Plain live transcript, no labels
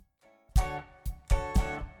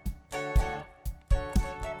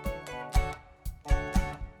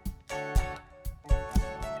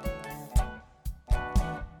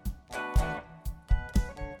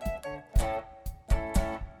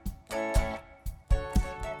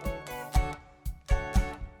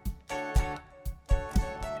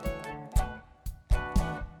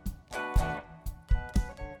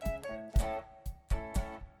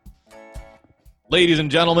Ladies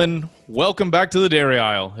and gentlemen, welcome back to the Dairy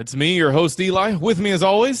Aisle. It's me, your host Eli. With me, as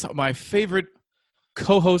always, my favorite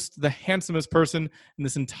co-host, the handsomest person in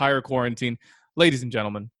this entire quarantine. Ladies and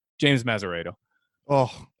gentlemen, James Mazzarato.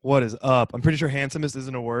 Oh, what is up? I'm pretty sure handsomest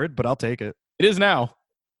isn't a word, but I'll take it. It is now.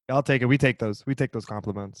 I'll take it. We take those. We take those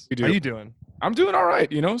compliments. We do. How you doing? I'm doing all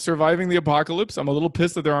right, surviving the apocalypse. I'm a little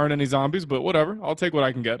pissed that there aren't any zombies, but whatever. I'll take what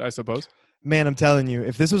I can get, I suppose. Man, I'm telling you,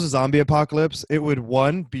 if this was a zombie apocalypse, it would,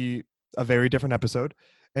 one, be a very different episode,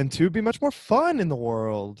 and two, be much more fun in the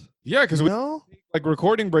world. Yeah, because You we know? like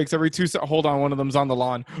recording breaks every 2 seconds. Hold on, one of them's on the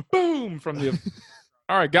lawn. Boom! From the.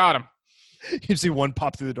 All right, got him. You see one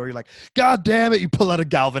pop through the door, you're like, God damn it, you pull out a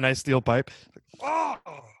galvanized steel pipe. Oh.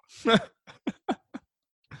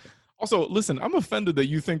 Also, listen, I'm offended that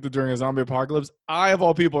you think that during a zombie apocalypse, I, of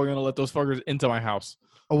all people, are going to let those fuckers into my house.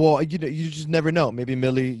 Well, you just never know. Maybe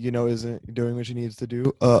Millie, isn't doing what she needs to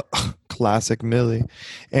do. Classic Millie.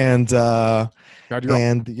 And God,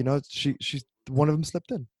 she's one of them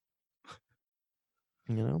slipped in.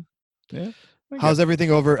 Yeah. How's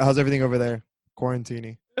everything over there?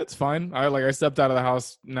 Quarantini. It's fine. I stepped out of the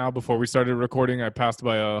house now before we started recording. I passed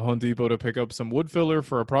by a Home Depot to pick up some wood filler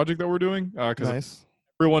for a project that we're doing. Because Nice.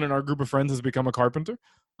 everyone in our group of friends has become a carpenter.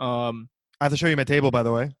 I have to show you my table, by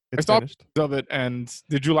the way. It's I finished. of it, and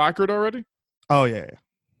did you lacquer it already? Oh yeah.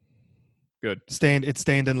 Good. It's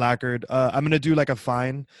stained and lacquered. I'm gonna do like a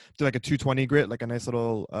 220 grit, like a nice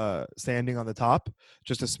little sanding on the top,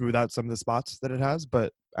 just to smooth out some of the spots that it has.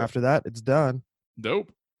 But after that, it's done.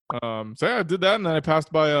 Dope. So yeah, I did that, and then I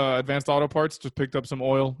passed by Advanced Auto Parts, just picked up some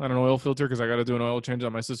oil and an oil filter because I got to do an oil change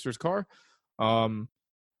on my sister's car. And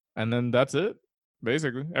then that's it.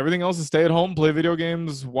 Basically, everything else is stay at home, play video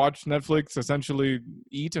games, watch Netflix, essentially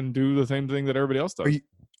eat and do the same thing that everybody else does.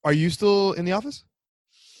 Are you still in the office?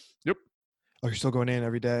 Yep. Oh, you're still going in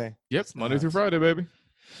every day. Yep. That's Monday through nice. Friday, baby.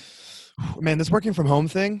 Man, this working from home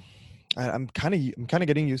thing, I'm kind of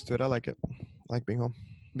getting used to it. I like it. I like being home.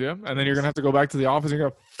 Yeah, and then you're gonna have to go back to the office and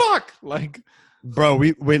go, fuck, like, Bro,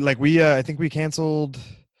 I think we canceled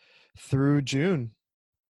through June.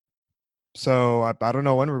 So I don't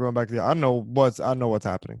know when we're going back to I don't know what's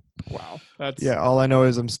happening. wow, that's All I know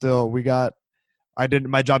is my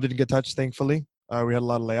job didn't get touched, thankfully. We had a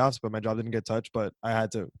lot of layoffs, but my job didn't get touched. But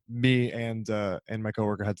me and my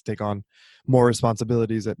coworker had to take on more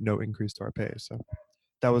responsibilities at no increase to our pay. So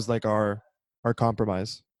that was like our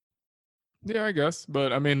compromise. Yeah, I guess.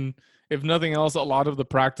 But I mean, if nothing else, a lot of the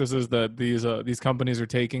practices that these companies are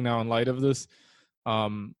taking now in light of this,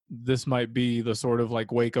 this might be the sort of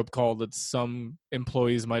like wake up call that some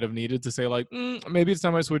employees might have needed to say like, maybe it's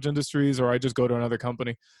time I switch industries or I just go to another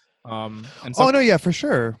company. Yeah, for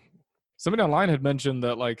sure. Somebody online had mentioned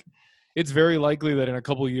that like it's very likely that in a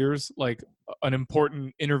couple of years, like an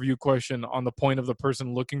important interview question on the point of the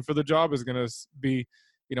person looking for the job is going to be,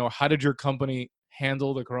 how did your company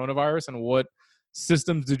handle the coronavirus and what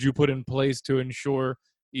systems did you put in place to ensure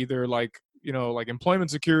either like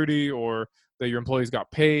employment security or that your employees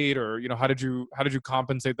got paid or how did you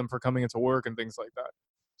compensate them for coming into work and things like that.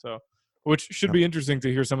 So which should be interesting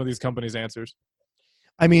to hear some of these companies' answers.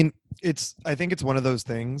 I mean, I think it's one of those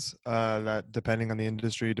things that depending on the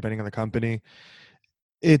industry, depending on the company,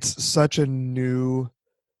 it's such a new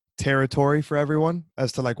territory for everyone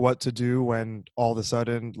as to like what to do when all of a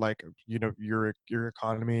sudden like your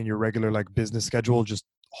economy and your regular like business schedule just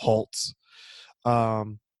halts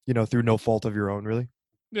through no fault of your own, really.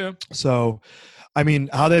 Yeah. So I mean,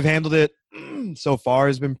 how they've handled it so far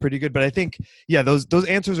has been pretty good, but I think those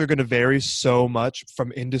answers are going to vary so much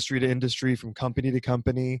from industry to industry, from company to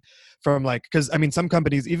company, from like, because I mean some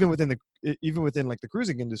companies even within like the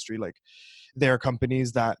cruising industry, like there are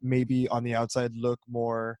companies that maybe on the outside look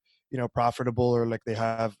more profitable or like they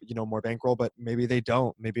have more bankroll, but maybe they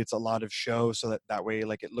don't. Maybe it's a lot of show so that way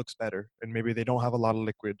like it looks better, and maybe they don't have a lot of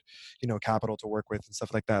liquid capital to work with and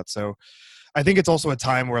stuff like that. So I think it's also a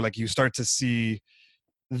time where like you start to see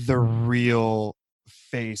the real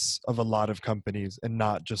face of a lot of companies and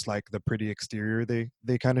not just like the pretty exterior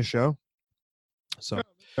they kind of show. So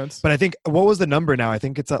but I think, what was the number now? I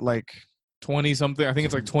think it's at like 20 something. I think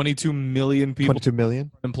it's like 22 million people. 22 million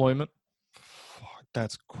employment.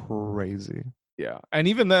 That's crazy. Yeah. And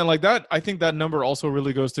even then, like that, I think that number also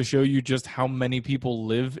really goes to show you just how many people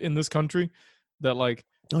live in this country. That like,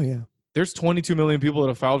 oh yeah, there's 22 million people that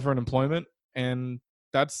have filed for unemployment, and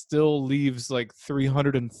that still leaves like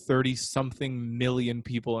 330 something million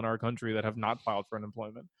people in our country that have not filed for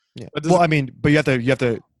unemployment. Yeah. Well, I mean, but you have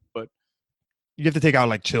to take out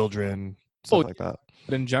like children, stuff like that.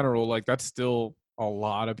 But in general, like that's still a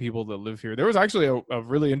lot of people that live here. There was actually a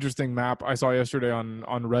really interesting map I saw yesterday on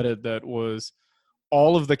Reddit that was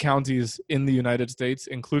all of the counties in the United States,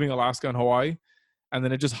 including Alaska and Hawaii, and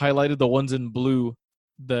then it just highlighted the ones in blue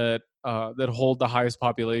that that hold the highest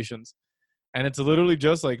populations. And it's literally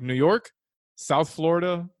just like New York, South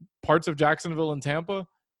Florida, parts of Jacksonville and Tampa,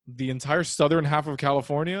 the entire southern half of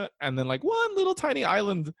California, and then like one little tiny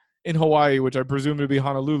island in Hawaii, which I presume to be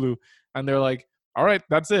Honolulu. And they're like, all right,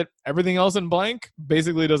 that's it. Everything else in blank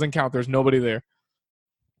basically doesn't count. There's nobody there.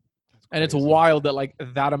 And it's wild that like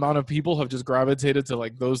that amount of people have just gravitated to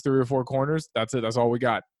like those 3 or 4 corners. That's it. That's all we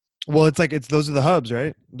got. Well, it's like those are the hubs,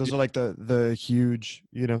 right? Those are like the huge,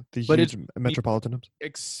 the huge metropolitan hubs.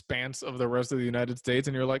 Expanse of the rest of the United States,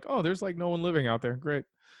 and you're like, oh, there's like no one living out there. Great.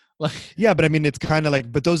 Like, yeah, but I mean, it's kind of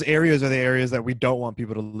like, but those areas are the areas that we don't want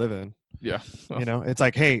people to live in. Yeah. It's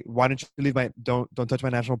like, hey, why don't you leave don't touch my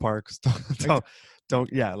national parks?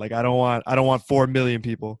 Don't. Yeah, like I don't want 4 million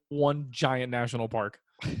people. One giant national park.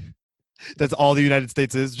 That's all the United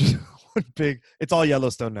States is. Just one big. It's all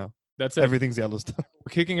Yellowstone now. That's it. Everything's Yellowstone.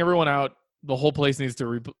 We're kicking everyone out. The whole place needs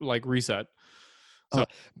to reset. So.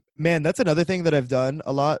 Man, that's another thing that I've done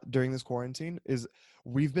a lot during this quarantine is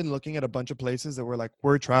we've been looking at a bunch of places that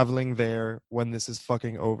we're traveling there when this is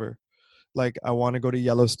fucking over. Like I want to go to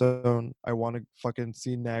Yellowstone. I want to fucking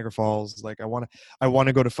see Niagara Falls. Like I want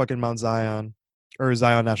to go to fucking Mount Zion or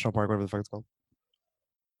Zion National Park, whatever the fuck it's called.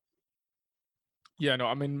 Yeah, no,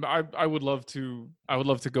 I mean, I would love to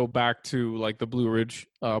go back to like the Blue Ridge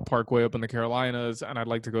Parkway up in the Carolinas, and I'd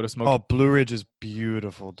like to go to Smoky. Oh, Blue Ridge is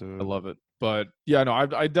beautiful, dude. I love it. But yeah, no,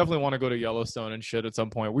 I definitely want to go to Yellowstone and shit at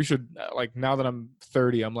some point. We should, like, now that I'm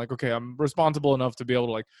 30, I'm like, okay, I'm responsible enough to be able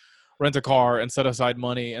to like rent a car and set aside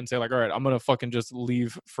money and say like, all right, I'm gonna fucking just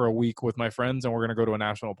leave for a week with my friends, and we're gonna go to a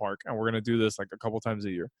national park, and we're gonna do this like a couple times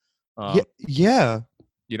a year. Yeah.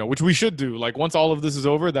 Which we should do. Like once all of this is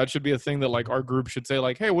over, that should be a thing that like our group should say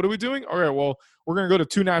like, hey, what are we doing? All right, well, we're going to go to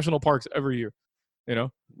 2 national parks every year, I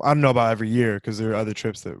don't know about every year because there are other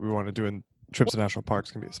trips that we want to do, and trips to national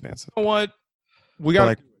parks can be expensive. You know what? We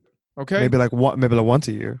got okay. Maybe like once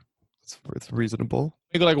a year. It's reasonable.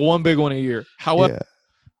 Maybe like one big one a year. However,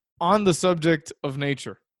 on the subject of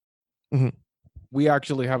nature, we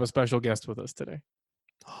actually have a special guest with us today.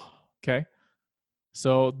 Okay.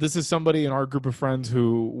 So this is somebody in our group of friends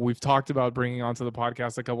who we've talked about bringing onto the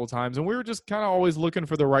podcast a couple of times, and we were just kind of always looking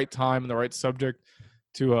for the right time and the right subject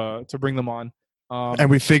to bring them on. And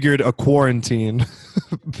we figured a quarantine,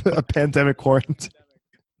 a pandemic quarantine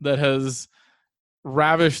that has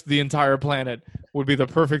ravished the entire planet would be the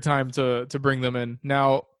perfect time to bring them in.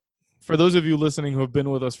 Now, for those of you listening who have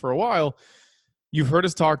been with us for a while, you've heard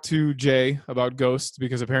us talk to Jay about ghosts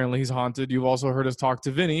because apparently he's haunted. You've also heard us talk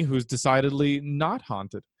to Vinny, who's decidedly not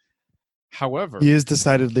haunted. However, he is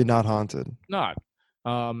decidedly not haunted. Not.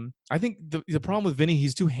 I think the problem with Vinny,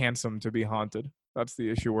 he's too handsome to be haunted. That's the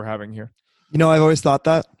issue we're having here. I've always thought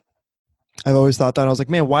that. I was like,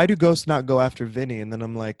 man, why do ghosts not go after Vinny? And then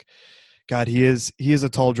I'm like, God, he is a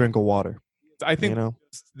tall drink of water. I think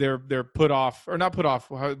they're put off, or not put off.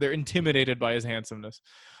 They're intimidated by his handsomeness.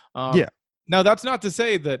 Yeah. Now, that's not to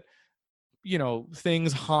say that,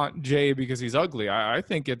 things haunt Jay because he's ugly. I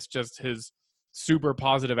think it's just his super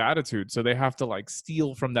positive attitude. So they have to like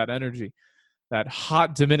steal from that energy, that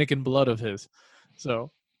hot Dominican blood of his.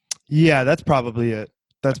 So. Yeah, that's probably it.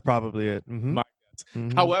 Mm-hmm. Mm-hmm.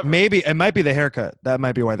 However. Maybe it might be the haircut. That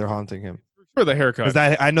might be why they're haunting him. For the haircut.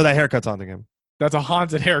 Because I know that haircut's haunting him. That's a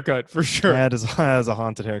haunted haircut for sure. That is a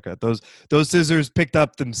haunted haircut. Those scissors picked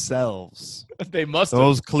up themselves. They must.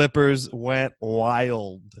 Those clippers went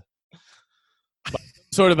wild.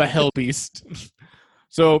 Sort of a hell beast.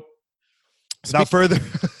 So, without further,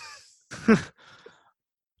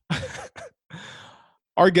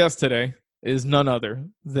 our guest today is none other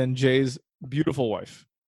than Jay's beautiful wife,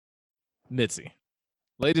 Mitzi.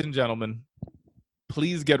 Ladies and gentlemen,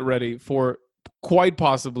 please get ready for quite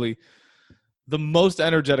possibly the most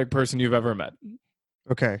energetic person you've ever met.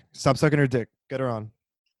 Okay, stop sucking her dick. Get her on.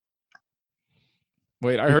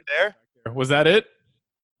 Wait, I heard there. Was that it?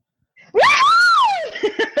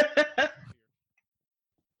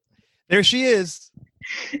 There she is.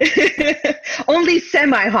 Only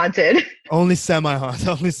semi-haunted. Only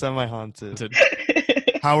semi-haunted.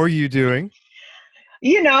 How are you doing?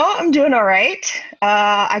 I'm doing all right.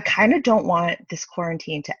 I kind of don't want this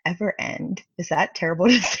quarantine to ever end. Is that terrible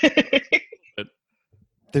to say?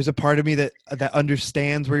 There's a part of me that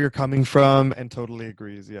understands where you're coming from and totally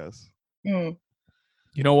agrees. Yes. Mm.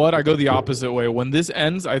 You know what? I go the opposite way. When this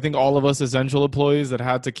ends, I think all of us essential employees that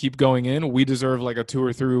had to keep going in, we deserve like a 2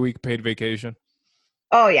 or 3 week paid vacation.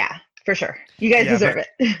 Oh yeah, for sure. You guys deserve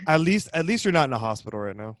it. At least you're not in a hospital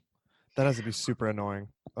right now. That has to be super annoying.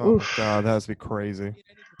 Oh my Oof. god, that has to be crazy.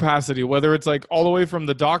 Capacity, whether it's like all the way from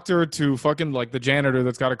the doctor to fucking like the janitor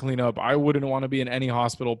that's got to clean up. I wouldn't want to be in any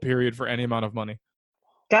hospital, period, for any amount of money.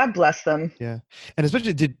 God bless them. Yeah, and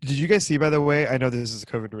especially did you guys see, by the way? I know this is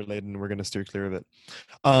COVID related, and we're gonna steer clear of it.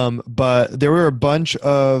 But there were a bunch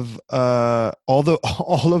of all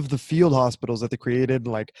of the field hospitals that they created,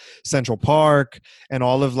 like Central Park, and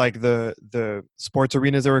all of like the sports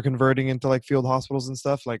arenas that were converting into like field hospitals and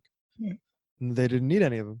stuff. Like Hmm. they didn't need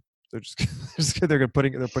any of them. They're they're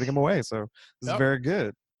putting them away. So this is Yep. very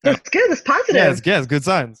good. That's good. That's positive. Yeah, it's good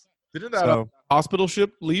signs. Didn't that So hospital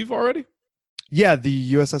ship leave already? yeah,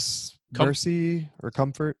 the USS Com- Mercy or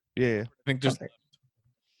Comfort. Yeah, I think just Comfort.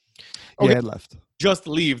 Okay. yeah, it left. just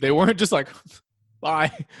leave. They weren't just like,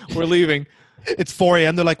 bye, we're leaving. It's 4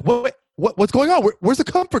 a.m. They're like, what's going on? Where's the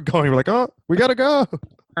Comfort going? We're like, oh, we gotta go.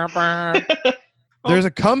 There's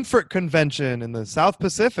a Comfort convention in the South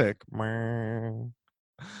Pacific.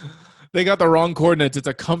 They got the wrong coordinates. It's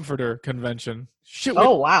a comforter convention. Shit.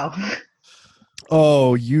 Oh wow.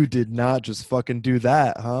 Oh, you did not just fucking do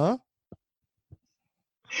that, huh?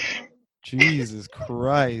 Jesus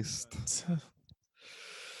Christ.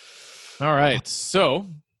 All right. So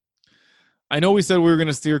I know we said we were going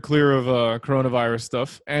to steer clear of coronavirus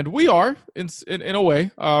stuff, and we are in a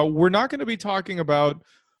way. We're not going to be talking about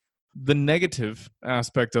the negative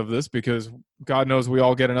aspect of this because God knows we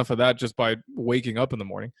all get enough of that just by waking up in the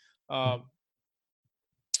morning. We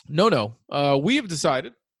have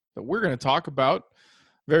decided that we're going to talk about,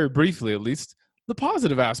 very briefly at least, the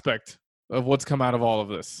positive aspect of what's come out of all of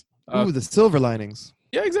this. Ooh, the silver linings.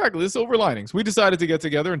 Yeah, exactly. The silver linings. We decided to get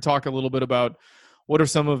together and talk a little bit about what are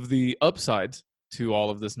some of the upsides to all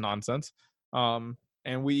of this nonsense. And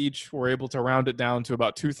we each were able to round it down to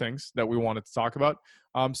about 2 things that we wanted to talk about.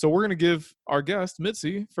 So we're going to give our guest,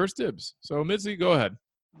 Mitzi, first dibs. So Mitzi, go ahead.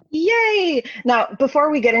 Yay! Now, before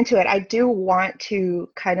we get into it, I do want to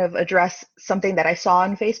kind of address something that I saw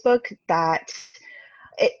on Facebook that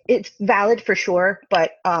it's valid for sure,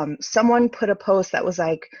 but someone put a post that was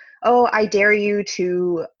like, oh, I dare you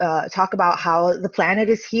to talk about how the planet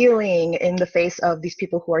is healing in the face of these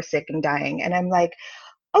people who are sick and dying. And I'm like,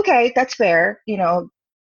 okay, that's fair,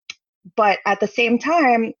 but at the same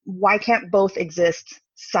time, why can't both exist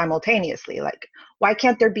simultaneously? Like, why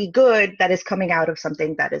can't there be good that is coming out of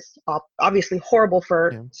something that is obviously horrible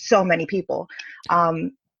for so many people?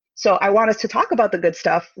 So I want us to talk about the good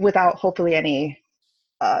stuff without hopefully any,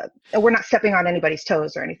 we're not stepping on anybody's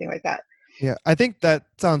toes or anything like that. Yeah, I think that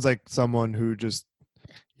sounds like someone who just,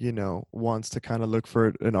 wants to kind of look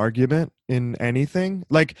for an argument in anything.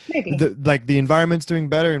 Like Maybe. the environment's doing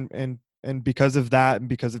better, and because of that, and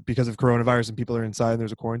because of coronavirus, and people are inside, and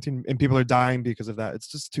there's a quarantine, and people are dying because of that. It's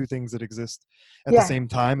just 2 things that exist at the same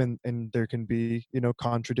time, and there can be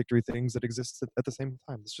contradictory things that exist at the same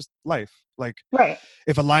time. It's just life. Like, right.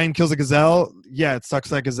 If a lion kills a gazelle, yeah, it sucks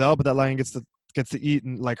that gazelle, but that lion gets to eat,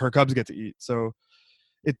 and like her cubs get to eat. So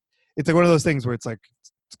it's like one of those things where it's like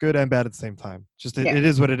it's good and bad at the same time. Just it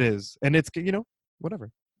is what it is, and it's whatever.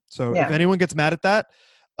 So if anyone gets mad at that,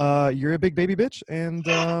 you're a big baby bitch,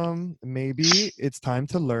 and maybe it's time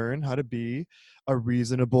to learn how to be a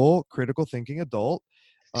reasonable, critical thinking adult.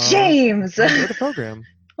 James, enjoy the program.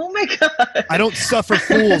 Oh my God! I don't suffer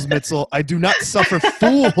fools, Mitzel. I do not suffer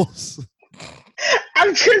fools.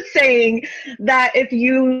 I'm just saying that if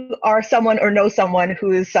you are someone or know someone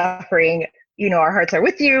who is suffering, our hearts are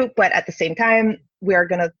with you, but at the same time, we're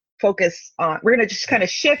going to we're going to just kind of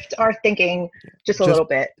shift our thinking just a little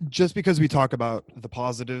bit. Just because we talk about the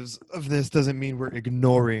positives of this doesn't mean we're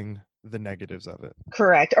ignoring the negatives of it.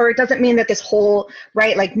 Correct. Or it doesn't mean that this whole,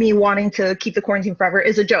 right, like me wanting to keep the quarantine forever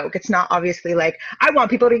is a joke. It's not obviously like, I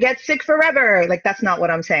want people to get sick forever. Like, that's not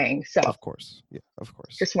what I'm saying. So of course. Yeah, of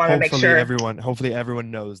course. Just want to make sure. Hopefully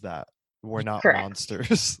everyone knows that we're not Correct.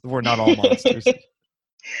 monsters. We're not all monsters.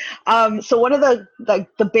 So one of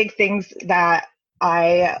the big things that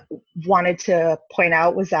I wanted to point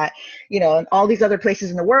out was that, in all these other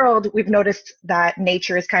places in the world, we've noticed that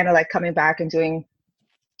nature is kind of like coming back and doing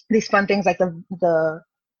these fun things, like the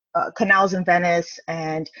canals in Venice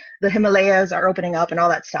and the Himalayas are opening up and all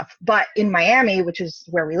that stuff. But in Miami, which is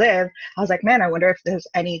where we live, I was like, man, I wonder if there's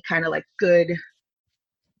any kind of like good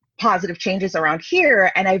positive changes around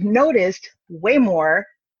here. And I've noticed way more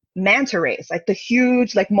manta rays, like the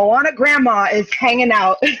huge, like Moana grandma is hanging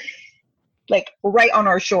out like right on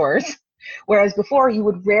our shores. Whereas before you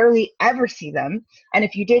would rarely ever see them. And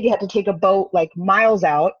if you did, you had to take a boat like miles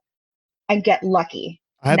out and get lucky.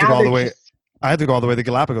 I had to go all the way to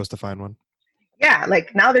Galapagos to find one. Yeah,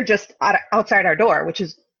 like now they're just outside our door, which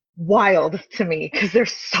is wild to me because they're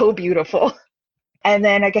so beautiful. And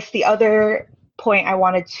then I guess the other point I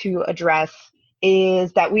wanted to address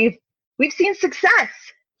is that we've seen success.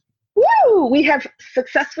 Woo! We have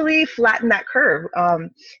successfully flattened that curve,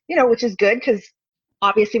 which is good because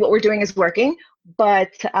obviously what we're doing is working.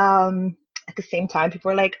 But at the same time,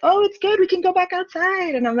 people are like, "Oh, it's good. We can go back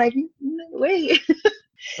outside," and I'm like, "Wait."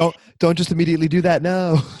 Oh, don't just immediately do that.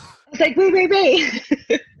 No. I was like, "Wait,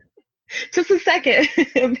 just a second.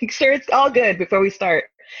 Make sure it's all good before we start."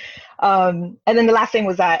 And then the last thing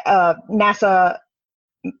was that NASA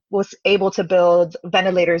was able to build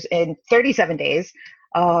ventilators in 37 days.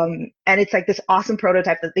 And it's like this awesome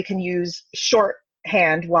prototype that they can use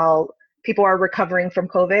shorthand while people are recovering from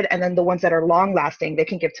COVID. And then the ones that are long lasting, they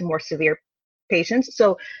can give to more severe patients.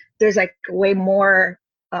 So there's like way more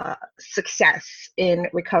success in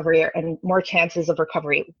recovery and more chances of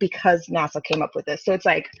recovery because NASA came up with this. So it's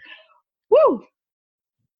like, woo,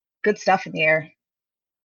 good stuff in the air.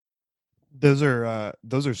 Those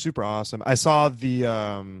are super awesome. I saw the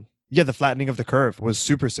flattening of the curve was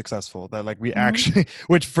super successful. That like we actually,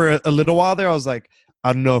 which for a little while there, I was like,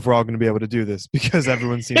 I don't know if we're all going to be able to do this because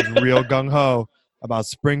everyone seems real gung ho about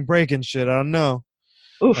spring break and shit. I don't know.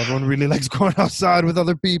 Oof. Everyone really likes going outside with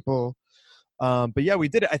other people. But yeah, we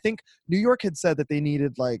did it. I think New York had said that they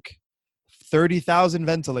needed like 30,000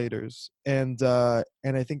 ventilators, and I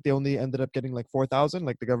think they only ended up getting like 4,000.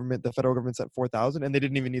 Like the federal government set 4,000, and they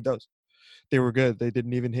didn't even need those. They were good. They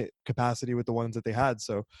didn't even hit capacity with the ones that they had.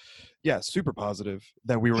 So yeah, super positive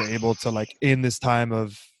that we were able to, like, in this time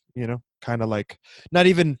of, kind of like, not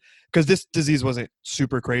even because this disease wasn't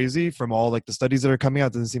super crazy from all like the studies that are coming out.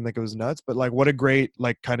 It doesn't seem like it was nuts, but like what a great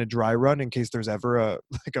like kind of dry run in case there's ever a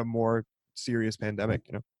more serious pandemic,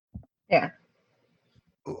 Yeah.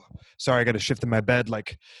 Ooh, sorry, I got to shift in my bed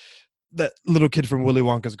like that little kid from Willy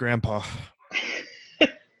Wonka's grandpa.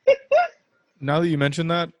 Now that you mention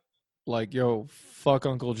that, like, yo, fuck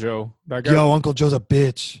Uncle Joe. That guy, yo, Uncle Joe's a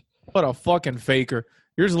bitch. What a fucking faker.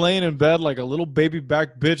 You're just laying in bed like a little baby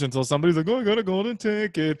back bitch until somebody's like, oh, I gotta go and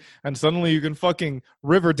take it. And suddenly you can fucking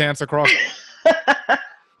river dance across.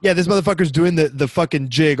 Yeah, this motherfucker's doing the fucking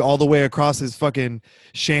jig all the way across his fucking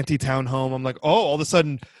shanty town home. I'm like, oh, all of a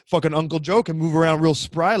sudden fucking Uncle Joe can move around real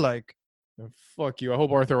spry like. Fuck you. I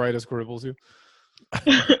hope arthritis cripples you.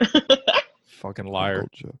 Fucking liar.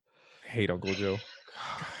 I hate Uncle Joe.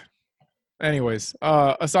 God. Anyways,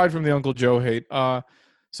 aside from the Uncle Joe hate,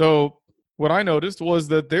 so what I noticed was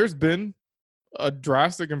that there's been a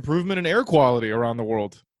drastic improvement in air quality around the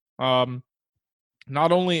world.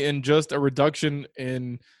 Not only in just a reduction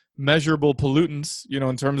in measurable pollutants,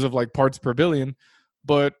 in terms of like parts per billion,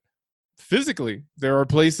 but physically, there are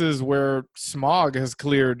places where smog has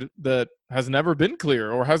cleared that has never been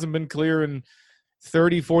clear or hasn't been clear in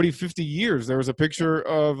 30, 40, 50 years. There was a picture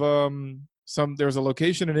of there's a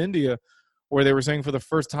location in India where they were saying for the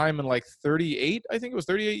first time in like 38, I think it was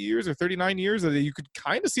 38 years or 39 years, that you could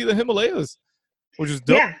kind of see the Himalayas, which is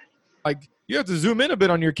dope. Yeah. Like, you have to zoom in a bit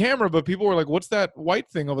on your camera, but people were like, what's that white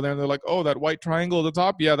thing over there? And they're like, oh, that white triangle at the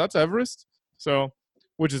top? Yeah, that's Everest. So,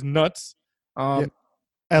 which is nuts. LA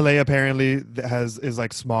apparently is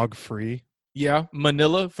like smog free. Yeah,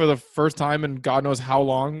 Manila for the first time in God knows how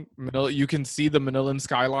long. Manila, you can see the Manilan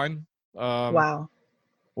skyline. Wow.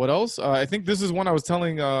 What else? I think this is one I was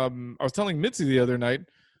telling Mitzi the other night,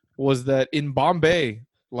 was that in Bombay,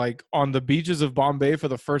 like on the beaches of Bombay for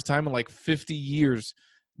the first time in like 50 years,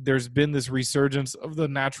 there's been this resurgence of the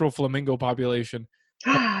natural flamingo population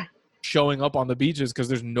showing up on the beaches because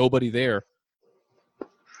there's nobody there.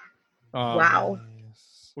 Wow.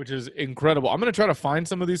 Which is incredible. I'm going to try to find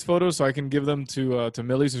some of these photos so I can give them to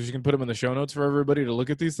Millie so she can put them in the show notes for everybody to look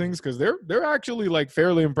at these things, because they're actually like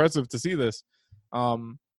fairly impressive to see this.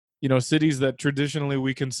 Cities that traditionally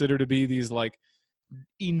we consider to be these like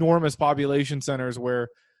enormous population centers where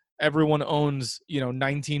everyone owns,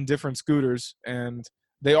 19 different scooters and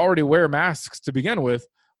they already wear masks to begin with,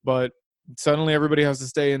 but suddenly everybody has to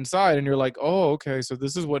stay inside and you're like, oh, okay, so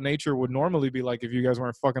this is what nature would normally be like if you guys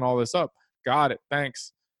weren't fucking all this up. Got it.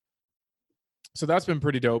 Thanks. So that's been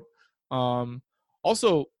pretty dope.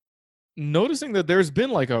 Also, noticing that there's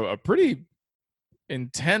been like a pretty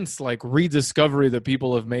intense like rediscovery that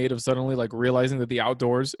people have made of suddenly like realizing that the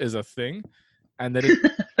outdoors is a thing, and that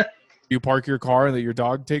you park your car and that your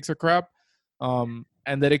dog takes a crap, and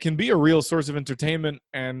that it can be a real source of entertainment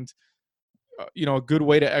and a good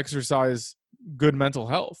way to exercise good mental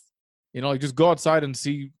health. Like just go outside and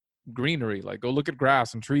see greenery, like go look at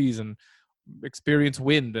grass and trees and experience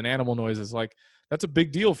wind and animal noises. Like that's a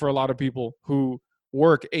big deal for a lot of people who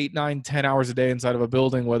work 8, 9, 10 hours a day inside of a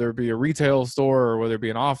building, whether it be a retail store or whether it be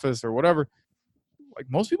an office or whatever. Like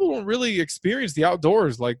most people don't really experience the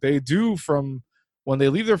outdoors like they do from when they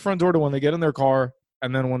leave their front door to when they get in their car,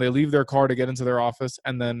 and then when they leave their car to get into their office,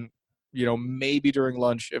 and then, maybe during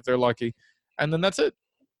lunch if they're lucky, and then that's it.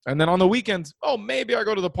 And then on the weekends, oh, maybe I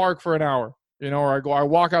go to the park for an hour, or I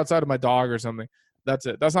walk outside with my dog or something. That's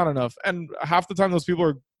it. That's not enough. And half the time those people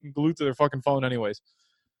are glued to their fucking phone anyways.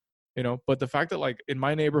 But the fact that like in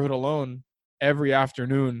my neighborhood alone, every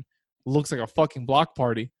afternoon looks like a fucking block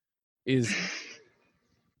party is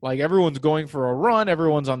like everyone's going for a run,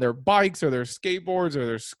 everyone's on their bikes or their skateboards or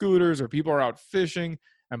their scooters, or people are out fishing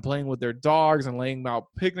and playing with their dogs and laying out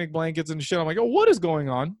picnic blankets and shit. I'm like, oh, what is going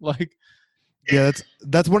on? Like, yeah,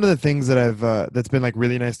 that's one of the things that I've that's been like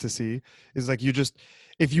really nice to see is like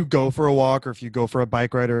if you go for a walk or if you go for a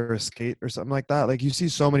bike ride or a skate or something like that, like you see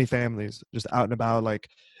so many families just out and about, like,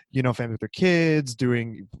 family with their kids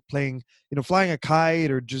playing, flying a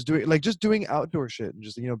kite or just doing outdoor shit and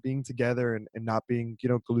just, being together and not being,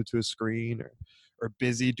 glued to a screen or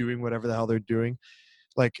busy doing whatever the hell they're doing.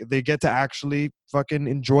 Like they get to actually fucking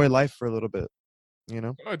enjoy life for a little bit,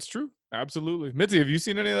 Oh, it's true. Absolutely. Mitzi, have you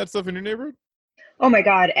seen any of that stuff in your neighborhood? Oh my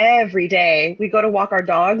God, every day we go to walk our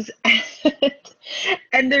dogs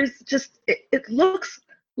and there's just, it looks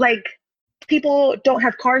like people don't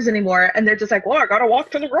have cars anymore and they're just like, well, I gotta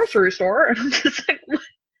walk to the grocery store. And I'm just like,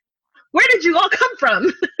 where did you all come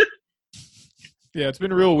from? Yeah, it's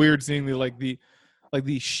been real weird seeing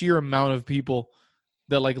the sheer amount of people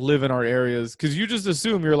that like live in our areas, because you just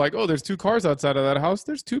assume, you're like, oh, there's 2 cars outside of that house,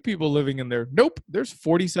 there's 2 people living in there. Nope, there's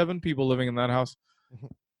 47 people living in that house.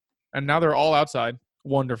 And now they're all outside.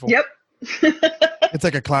 Wonderful. Yep. It's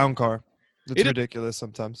like a clown car. It's ridiculous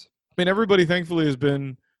sometimes. I mean, everybody thankfully has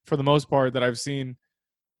been, for the most part that I've seen,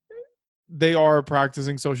 they are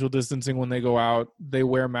practicing social distancing when they go out. They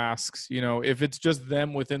wear masks. If it's just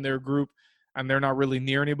them within their group and they're not really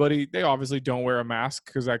near anybody, they obviously don't wear a mask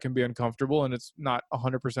because that can be uncomfortable and it's not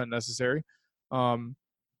 100% necessary.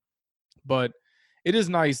 But it is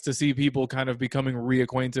nice to see people kind of becoming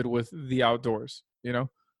reacquainted with the outdoors, Yeah.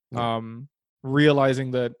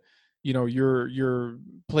 Realizing that, your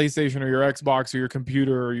PlayStation or your Xbox or your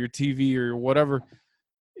computer or your TV or whatever,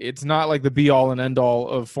 it's not like the be all and end all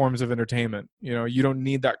of forms of entertainment. You don't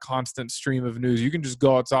need that constant stream of news. You can just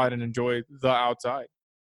go outside and enjoy the outside,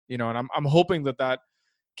 and I'm hoping that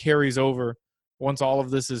carries over once all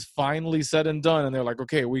of this is finally said and done. And they're like,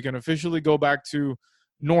 okay, we can officially go back to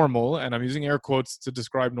normal. And I'm using air quotes to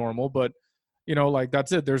describe normal, but like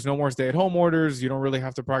that's it. There's no more stay-at-home orders. You don't really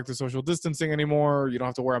have to practice social distancing anymore. You don't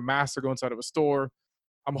have to wear a mask or go inside of a store.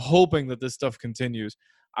 I'm hoping that this stuff continues.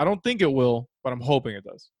 I don't think it will, but I'm hoping it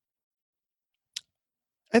does.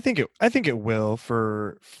 I think it will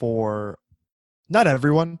for not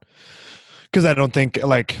everyone, because I don't think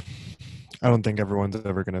everyone's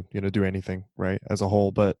ever gonna do anything right as a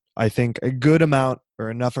whole. But I think a good amount or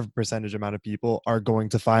enough of a percentage amount of people are going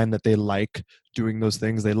to find that they like doing those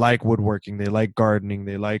things. They like woodworking. They like gardening.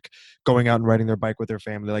 They like going out and riding their bike with their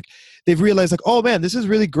family. Like they've realized, like, oh man, this is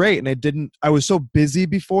really great. And I was so busy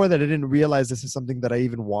before that I didn't realize this is something that I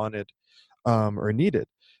even wanted or needed.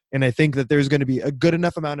 And I think that there's going to be a good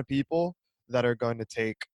enough amount of people that are going to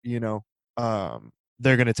take,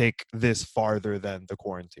 they're going to take this farther than the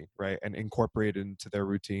quarantine, right? And incorporate it into their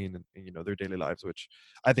routine and their daily lives, which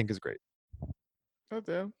I think is great.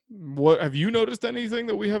 Okay. What have you noticed anything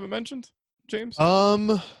that we haven't mentioned, James?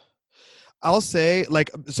 I'll say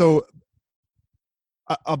so.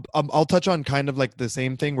 I'll touch on kind of like the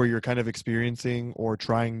same thing where you're kind of experiencing or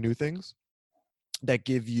trying new things that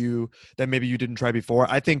maybe you didn't try before.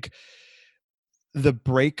 I think the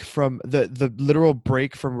break from the literal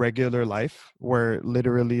break from regular life, where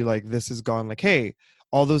literally like this is gone, like, hey,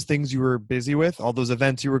 all those things you were busy with, all those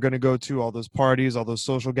events you were going to go to, all those parties, all those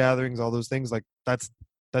social gatherings, all those things, like that's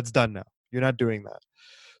done now. You're not doing that.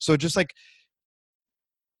 So just like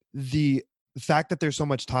the fact that there's so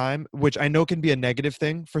much time, which I know can be a negative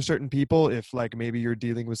thing for certain people, if like maybe you're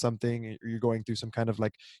dealing with something or you're going through some kind of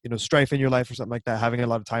like, strife in your life or something like that, having a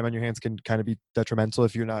lot of time on your hands can kind of be detrimental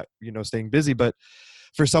if you're not, staying busy. But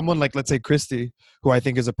for someone like, let's say Christy, who I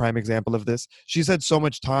think is a prime example of this, she's had so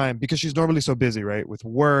much time because she's normally so busy, right? With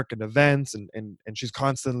work and events and she's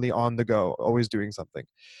constantly on the go, always doing something.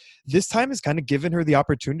 This time has kind of given her the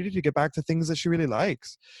opportunity to get back to things that she really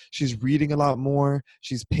likes. She's reading a lot more.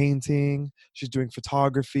 She's painting. She's doing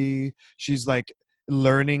photography. She's like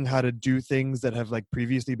learning how to do things that have like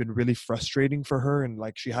previously been really frustrating for her. And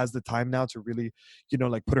like, she has the time now to really,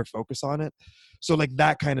 like put her focus on it. So like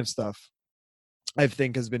that kind of stuff, I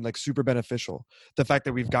think has been like super beneficial. The fact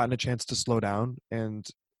that we've gotten a chance to slow down and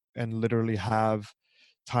literally have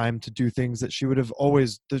time to do things that she would have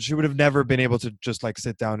never been able to just like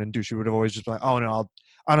sit down and do. She would have always just been like, oh no,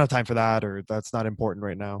 I don't have time for that, or that's not important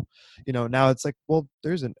right now. Now it's like, well,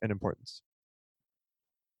 there's an importance.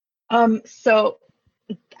 So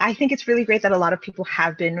I think it's really great that a lot of people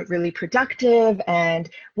have been really productive and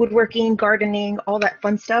woodworking, gardening, all that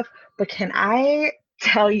fun stuff. But can I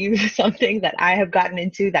tell you something that I have gotten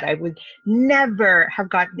into that I would never have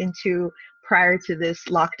gotten into prior to this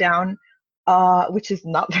lockdown, which is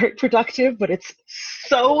not very productive, but it's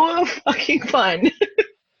so fucking fun.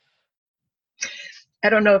 I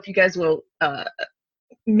don't know if you guys will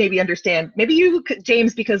maybe understand. Maybe you,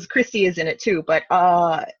 James, because Christy is in it too, but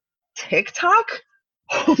TikTok?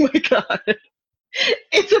 Oh my God.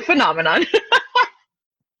 It's a phenomenon.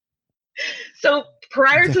 So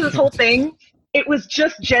prior to this whole thing, it was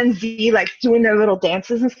just Gen Z like doing their little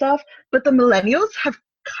dances and stuff, but the millennials have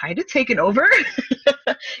kind of taken over.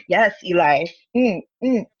 Yes, Eli.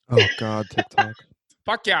 Oh God, TikTok.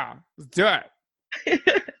 Fuck yeah, let's do it.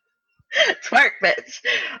 Twerk bits.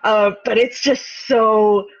 But it's just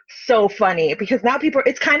so funny because now people,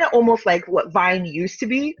 it's kind of almost like what Vine used to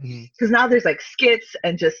be, because now there's like skits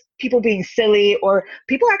and just people being silly or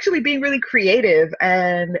people actually being really creative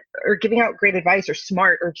and or giving out great advice or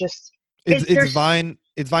smart or just it's Vine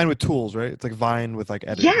with tools, right? It's like Vine with like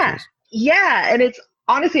editing tools. And it's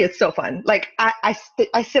honestly, it's so fun. Like I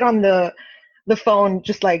sit on the phone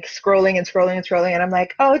just like scrolling and I'm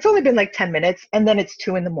like, oh, it's only been like 10 minutes and then it's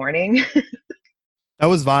 2 a.m. That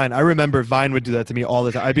was Vine. I remember Vine would do that to me all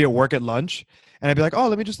the time. I'd be at work at lunch and I'd be like, oh,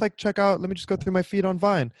 let me just like check out, let me just go through my feed on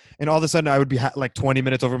Vine. And all of a sudden I would be like 20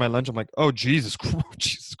 minutes over my lunch. I'm like, oh, Jesus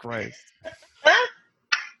Christ.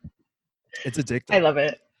 It's addictive. I love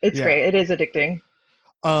it. It's great. It is addicting.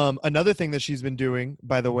 Another thing that she's been doing,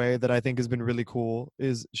 by the way, that I think has been really cool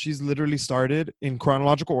is she's literally started in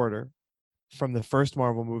chronological order from the first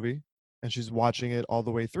Marvel movie and she's watching it all the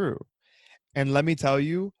way through. And let me tell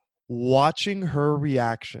you, watching her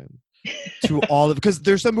reaction to all of, because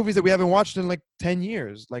there's some movies that we haven't watched in like 10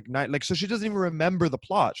 years, so she doesn't even remember the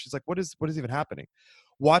plot. She's like, what is even happening?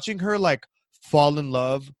 Watching her like fall in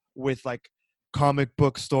love with like comic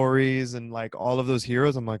book stories and like all of those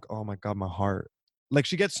heroes, I'm like, oh my God, my heart. Like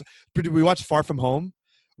we watched Far From Home.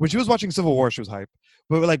 When she was watching Civil War, she was hype.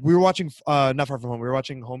 But like we were watching, not Far From Home, we were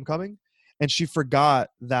watching Homecoming. And she forgot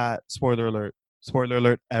that, spoiler alert,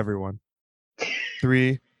 everyone.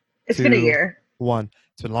 3, It's 2, been a year. 1.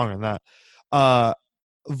 It's been longer than that.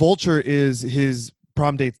 Vulture is his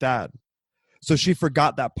prom date's dad. So she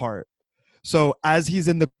forgot that part. So as he's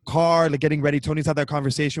in the car, like getting ready, Tony's had that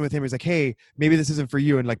conversation with him. He's like, hey, maybe this isn't for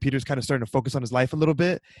you. And like Peter's kind of starting to focus on his life a little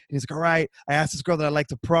bit. And he's like, all right, I asked this girl that I like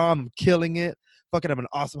to prom. I'm killing it. Fucking, I'm an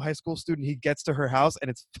awesome high school student. He gets to her house and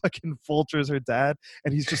it's fucking Vulture's her dad.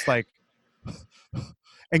 And he's just like,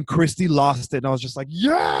 and Christy lost it. And I was just like,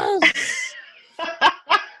 yes!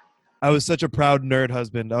 I was such a proud nerd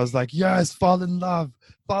husband. I was like, yes, fall in love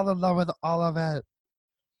with all of it.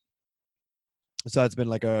 So it's been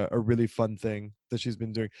like a really fun thing that she's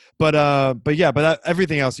been doing. But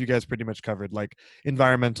everything else you guys pretty much covered, like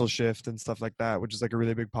environmental shift and stuff like that, which is like a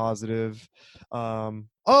really big positive.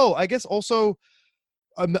 I guess also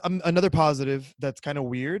another positive that's kind of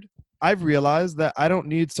weird. I've realized that I don't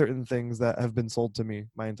need certain things that have been sold to me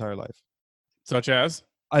my entire life. Such as?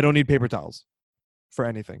 I don't need paper towels for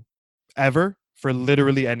anything. Ever. For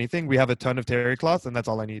literally anything. We have a ton of terry cloths and that's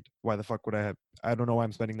all I need. Why the fuck would I have? I don't know why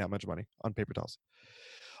I'm spending that much money on paper towels.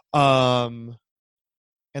 And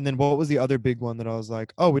then what was the other big one that I was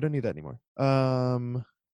like, oh, we don't need that anymore. I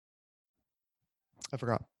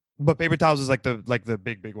forgot. But paper towels is like the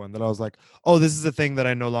big one that I was like, oh, this is a thing that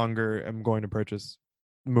I no longer am going to purchase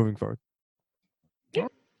moving forward. So,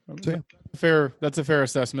 yeah. That's a fair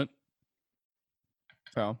assessment.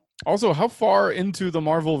 So also, how far into the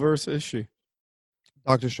Marvel verse is she?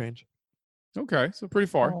 Doctor Strange. Okay, so pretty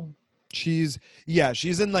far. Oh. She's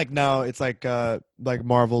in like now it's like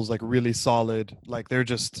Marvel's like really solid. Like they're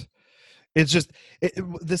just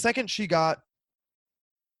the second she got.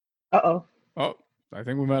 Oh, I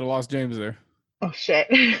think we might have lost James there. Oh shit.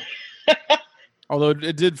 Although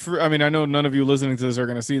it did, I mean, I know none of you listening to this are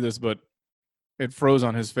going to see this, but it froze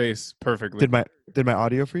on his face perfectly. Did my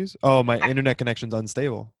audio freeze? Oh, my internet connection's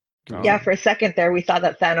unstable. Oh. Yeah, for a second there, we thought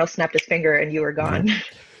that Thanos snapped his finger and you were gone.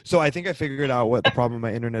 So I think I figured out what the problem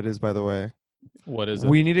with my internet is. By the way, what is it?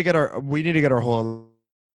 We need to get our whole.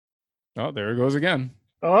 Oh, there it goes again.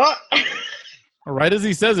 Oh. Right as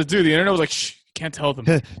he says it too, the internet was like, "Shh, can't tell them."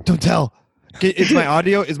 Don't tell. Is my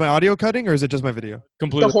audio cutting or is it just my video?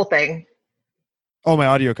 Completely. The whole thing. Oh, my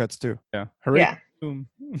audio cuts too. Yeah. Hooray. Yeah. Can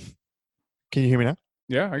you hear me now?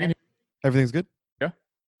 Yeah, I can hear. Everything's good? Yeah.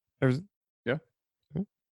 Everything- Yeah. Hmm?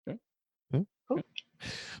 Yeah. Hmm? Cool.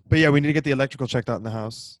 But yeah, we need to get the electrical checked out in the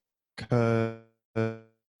house. 'Cause-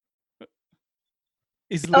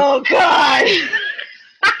 He's Oh God.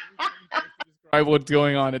 describe what's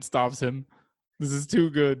going on. It stops him. This is too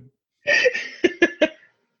good.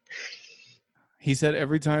 He said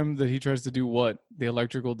every time that he tries to do what, the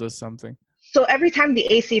electrical does something. So every time the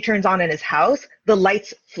AC turns on in his house, the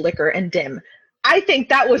lights flicker and dim. I think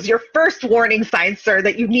that was your first warning sign, sir,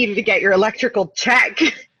 that you needed to get your electrical check.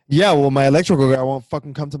 yeah, well, my electrical guy won't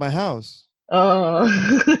fucking come to my house. Oh.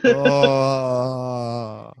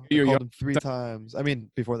 Oh, I You're called him 3 times. I mean,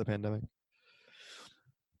 before the pandemic.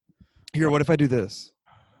 Here, what if I do this?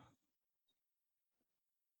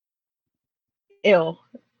 Ew.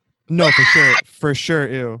 No, for sure.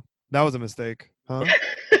 Ew, that was a mistake, huh?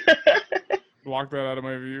 Block that out of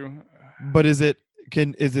my view. But is it?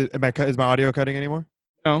 Is my audio cutting anymore?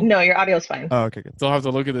 No. No, your audio's fine. Oh, okay, good. Still have to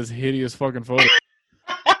look at this hideous fucking photo.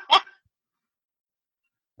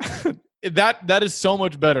 that is so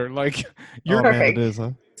much better. Like you're Oh man, perfect. it is,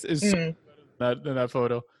 huh? is so much better than that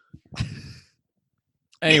photo.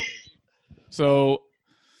 Anyway, so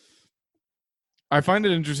I find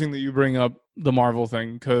it interesting that you bring up the Marvel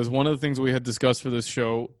thing, because one of the things we had discussed for this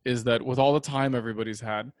show is that with all the time everybody's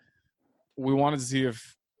had, we wanted to see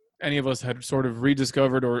if any of us had sort of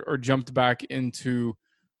rediscovered or jumped back into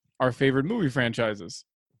our favorite movie franchises.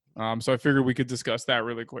 So I figured we could discuss that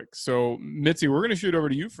really quick. So Mitzi, we're going to shoot over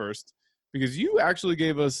to you first, because you actually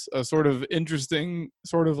gave us a sort of interesting,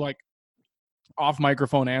 sort of like off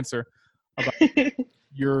microphone answer about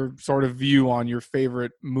your sort of view on your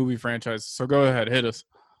favorite movie franchise. So go ahead, hit us.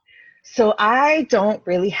 So I don't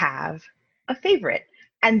really have a favorite.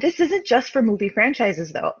 And this isn't just for movie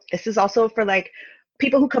franchises, though. This is also for like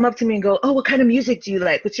people who come up to me and go, "Oh, what kind of music do you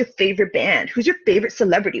like? What's your favorite band? Who's your favorite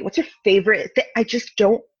celebrity? What's your favorite thing?" I just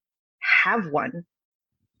don't have one.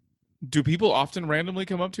 Do people often randomly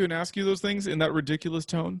come up to you and ask you those things in that ridiculous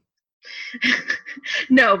tone?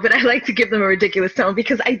 No, but I like to give them a ridiculous tone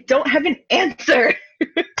because I don't have an answer.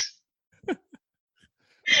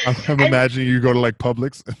 I'm imagining you go to like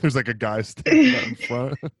Publix and there's like a guy standing out in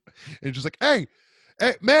front and you're just like, hey,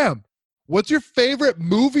 ma'am, what's your favorite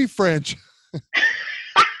movie franchise?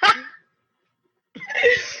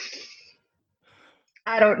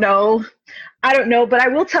 I don't know, but I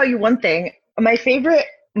will tell you one thing. My favorite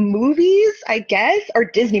movies, I guess, are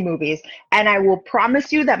Disney movies. And I will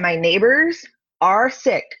promise you that my neighbors are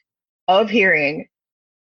sick of hearing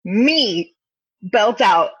me belt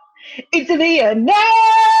out, "It's me and Ned!"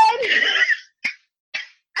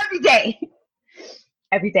 every day.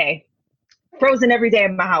 Every day. Frozen every day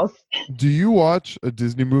in my house. Do you watch a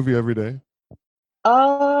Disney movie every day?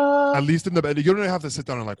 At least in the bed. You don't have to sit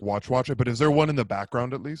down and like watch it, but is there one in the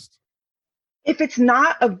background at least? If it's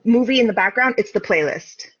not a movie in the background, it's the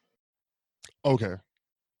playlist. Okay.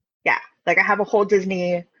 Yeah, like I have a whole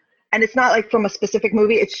Disney, and it's not like from a specific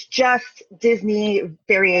movie. It's just Disney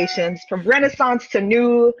variations from Renaissance to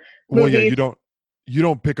new Well, movies. yeah, you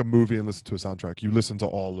don't pick a movie and listen to a soundtrack. You listen to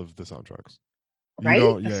all of the soundtracks. You Right?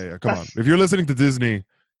 don't, yeah. Come on. If you're listening to Disney,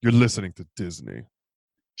 you're listening to Disney.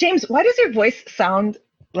 James, why does your voice sound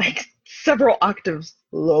like several octaves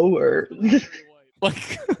lower?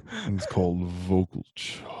 Like, It's called vocal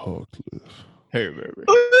chocolate. hey, baby.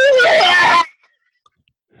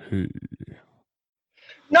 Hey.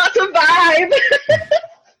 Not to vibe.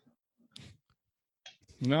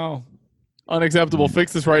 No. Unacceptable.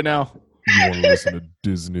 Fix this right now. You want to listen to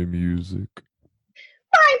Disney music?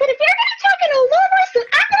 Fine, but if you're gonna talk in a low voice, then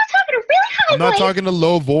I'm gonna talk in a really high I'm not voice. talking a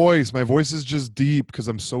low voice. My voice is just deep because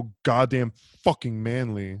I'm so goddamn fucking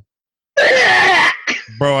manly.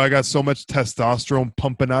 Bro, I got so much testosterone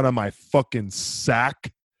pumping out of my fucking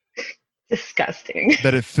sack Disgusting.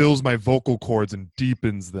 that it fills my vocal cords and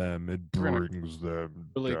deepens them. It We're gonna brings them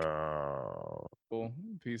really down. cool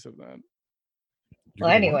piece of that. You Well, gonna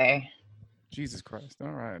what? anyway, Jesus Christ.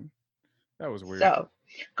 All right. That was weird. so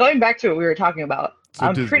going back to what we were talking about, So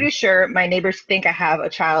I'm Disney. pretty sure my neighbors think I have a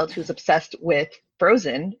child who's obsessed with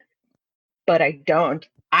Frozen, but I don't.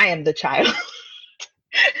 I am the child.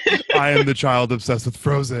 I am the child obsessed with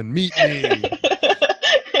Frozen. Meet me.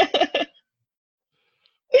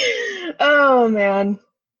 Oh man.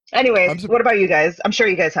 Anyways, I'm sup- what about you guys? I'm sure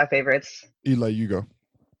you guys have favorites. Eli, you go.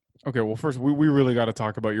 Okay, well, first, we really got to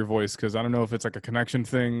talk about your voice, because I don't know if it's like a connection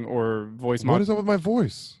thing or voice What is up with my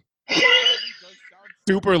voice?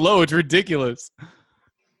 super low. It's ridiculous.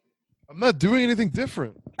 I'm not doing anything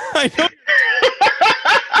different. I know.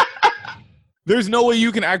 There's no way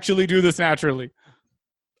you can actually do this naturally.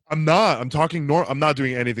 I'm not. I'm talking I'm not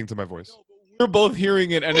doing anything to my voice. We're both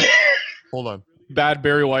hearing it, and it's Hold on. bad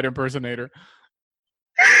Barry White impersonator.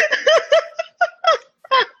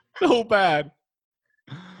 So bad.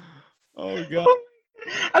 Oh god.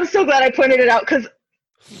 I'm so glad I pointed it out because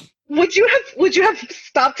would you have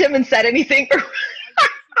stopped him and said anything?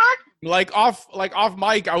 Like off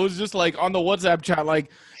mic, I was just like on the WhatsApp chat,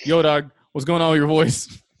 like, "Yo, dog, what's going on with your voice?"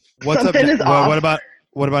 What's Something up? is off.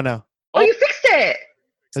 What about now? Oh, you fixed it.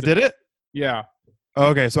 I did it. Yeah,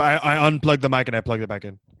 Okay, so I unplugged the mic and I plugged it back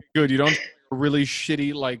in. good. You don't really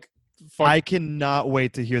shitty like. I cannot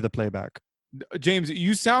wait to hear the playback. James,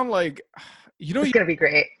 you sound like It's gonna be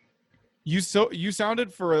great. you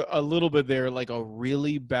sounded for a little bit there like a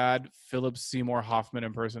really bad Philip Seymour Hoffman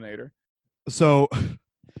impersonator. So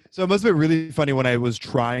it must have been really funny when I was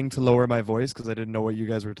trying to lower my voice because I didn't know what you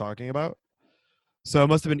guys were talking about. So it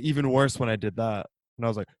must have been even worse when I did that. And I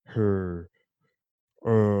was like, her.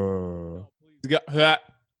 Yeah.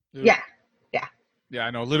 Yeah,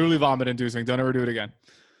 I know. Literally vomit inducing. Don't ever do it again.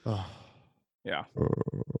 Oh. Yeah.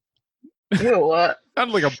 Ew, what?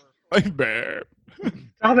 Sounded like a bear.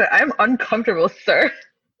 Stop it. I'm uncomfortable, sir.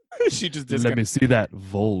 She just Let disconnected. me see that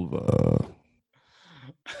vulva.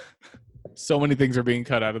 So many things are being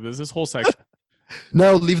cut out of this. This whole section.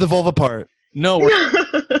 No, leave the vulva part. No,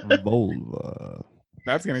 Vulva.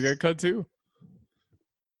 that's gonna get cut too.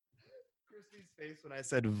 Christy's face when I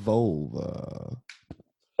said vulva.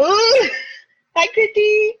 Ooh. Hi,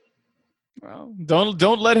 Christy. Well,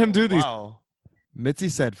 don't let him do these. Wow. Mitzi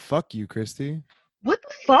said, "Fuck you, Christy." What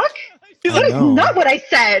the fuck? I That is know. not what I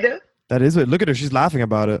said. That is what. Look at her. She's laughing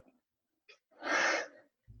about it.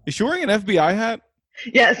 Is she wearing an FBI hat?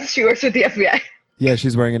 Yes, she works with the FBI. Yeah,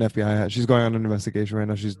 she's wearing an FBI hat. She's going on an investigation right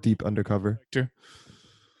now. She's deep undercover.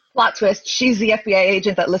 Plot twist. She's the FBI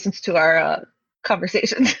agent that listens to our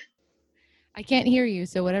conversations. I can't hear you,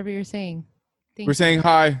 so whatever you're saying. We're saying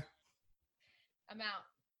hi. I'm out.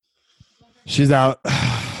 She's out.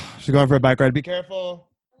 She's going for a bike ride. Be careful.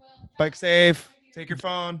 Bike safe. Take your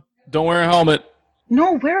phone. Don't wear a helmet.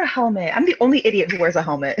 No, wear a helmet. I'm the only idiot who wears a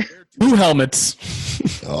helmet. 2 helmets.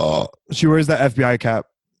 Oh, she wears that FBI cap.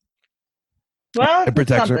 Well, It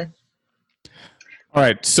protects her. something. All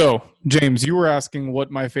right. So, James, you were asking what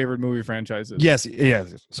my favorite movie franchise is. Yes.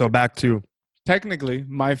 So back to Technically,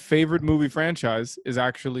 my favorite movie franchise is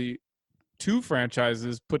actually 2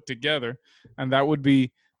 franchises put together, and that would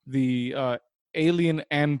be the Alien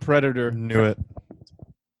and Predator. knew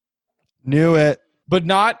it. But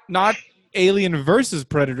not Alien versus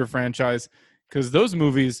Predator franchise, because those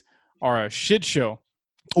movies are a shit show.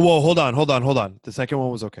 Whoa, hold on. The second one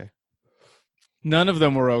was okay. None of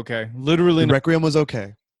them were okay. Literally, Requiem was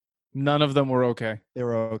okay. none of them were okay. They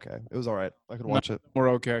were okay. It was all right. I could watch it. Were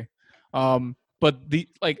okay. But the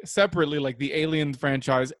separately, like the Alien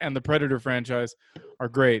franchise and the Predator franchise are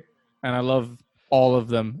great, and I love all of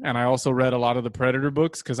them. And I also read a lot of the Predator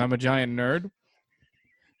books because I'm a giant nerd.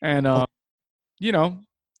 And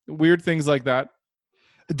weird things like that.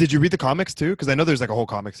 Did you read the comics too? Because I know there's like a whole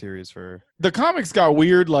comic series for. The comics got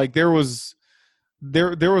weird. Like there was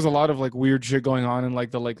a lot of like weird shit going on in like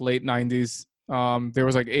the late 90s. There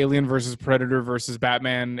was like Alien versus Predator versus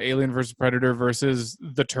Batman, Alien versus Predator versus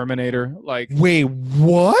the Terminator. Like, Wait,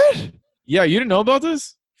 what? yeah, you didn't know about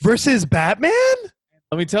this? Versus Batman?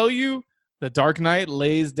 Let me tell you, the Dark Knight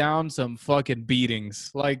lays down some fucking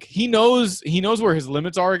beatings. Like he knows where his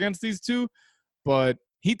limits are against these two, but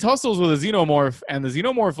he tussles with a xenomorph, and the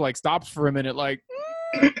xenomorph like stops for a minute, like,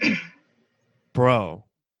 Bro,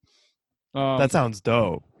 that sounds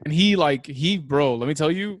dope. and bro, let me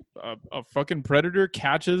tell you, a fucking Predator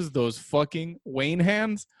catches those fucking Wayne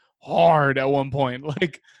hands hard at one point.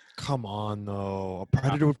 Like, Come on, though. A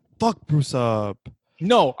Predator would fuck Bruce up.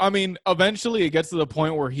 no, I mean, eventually it gets to the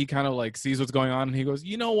point where he kind of like sees what's going on, and he goes,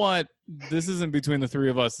 you know what? This isn't between the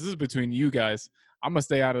three of us. This is between you guys. I'm gonna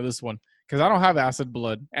stay out of this one because I don't have acid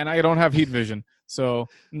blood and I don't have heat vision. So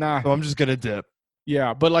nah. So I'm just gonna dip.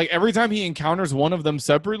 Yeah, but like every time he encounters one of them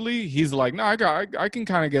separately, he's like, "No, I can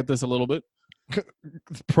kind of get this a little bit."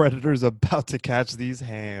 Predator's about to catch these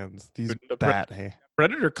hands. These bat hands.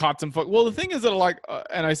 Predator caught some fuck. Well, the thing is that like,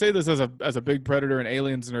 and I say this as a big Predator and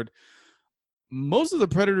Aliens nerd. Most of the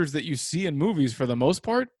Predators that you see in movies, for the most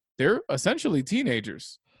part, they're essentially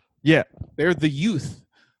teenagers. Yeah. They're the youth,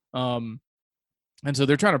 and so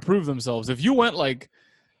they're trying to prove themselves. If you went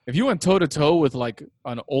toe to toe with like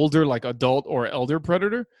an older, like adult or elder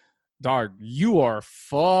Predator, dog, you are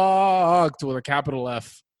fucked with a capital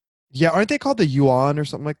F. Yeah, aren't they called the Yuan or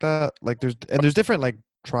something like that? Like there's different like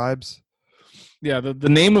tribes. Yeah, the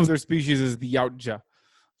name of their species is the Yautja.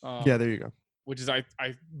 Yeah, there you go. Which is I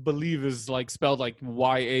believe is like spelled like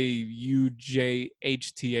Yaujhta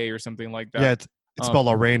or something like that. Yeah, it's spelled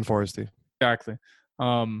all rainforesty. exactly.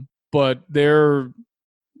 But they're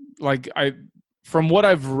like from what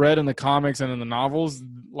I've read in the comics and in the novels,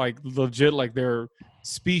 like legit, like their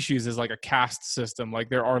species is like a caste system. Like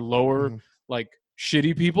there are lower, like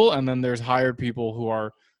shitty people, and then there's higher people who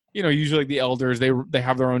are, usually like the elders. They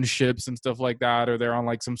have their own ships and stuff like that, or they're on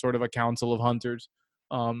like some sort of a council of hunters.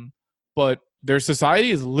 But their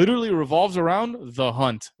society is literally revolves around the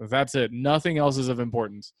hunt. That's it. Nothing else is of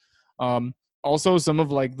importance. Also, some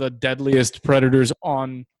of like the deadliest predators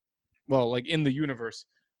like in the universe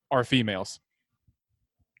are females.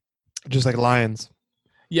 Just like lions.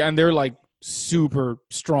 Yeah, and they're like super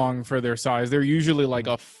strong for their size. They're usually like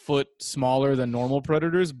a foot smaller than normal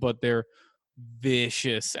predators, but they're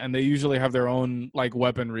vicious, and they usually have their own like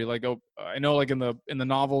weaponry. Like I know, like in the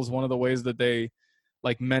novels, one of the ways that they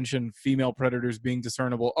like mention female predators being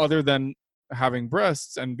discernible, other than having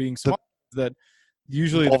breasts and being small, is that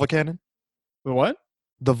usually vulva cannon. The what?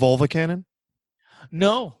 The vulva cannon?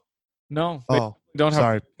 No. Oh, don't have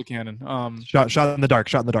sorry. the cannon. Shot in the dark.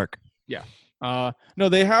 Shot in the dark. Yeah. No,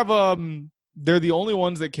 they have they're the only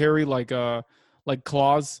ones that carry like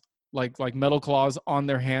claws, like metal claws on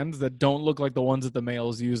their hands that don't look like the ones that the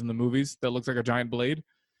males use in the movies. That looks like a giant blade.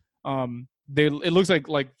 It looks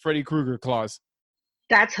like Freddy Krueger claws.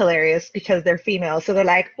 That's hilarious because they're female. So they're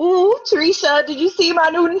like, ooh, Teresa, did you see my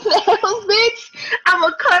new nails, bitch? I'm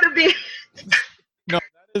a cut a bitch. No, that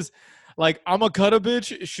is like, I'm a cut a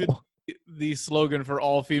bitch should be the slogan for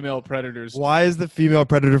all female predators. Why is the female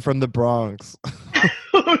predator from the Bronx?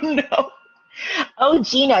 Oh, no. Oh,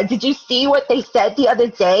 Gina, did you see what they said the other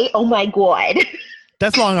day? Oh, my God.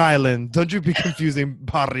 That's Long Island. Don't you be confusing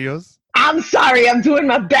barrios. I'm sorry. I'm doing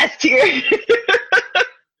my best here.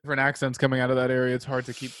 Different accents coming out of that area. It's hard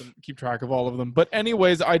to keep track of all of them. But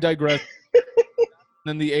anyways, I digress.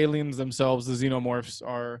 Then the aliens themselves, the xenomorphs,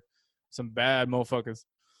 are some bad motherfuckers.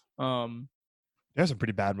 There's some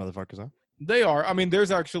pretty bad motherfuckers, huh? They are. I mean, there's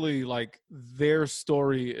actually like their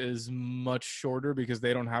story is much shorter because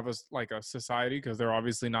they don't have a society, because they're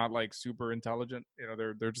obviously not like super intelligent.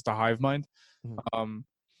 They're just a hive mind. Mm-hmm.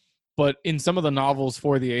 But in some of the novels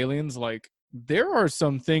for the aliens, like there are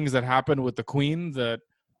some things that happen with the queen that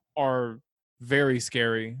are very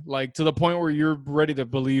scary, like to the point where you're ready to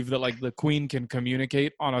believe that like the queen can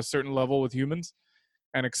communicate on a certain level with humans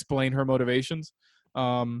and explain her motivations.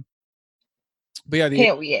 But yeah,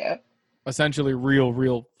 yeah, essentially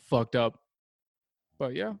real fucked up.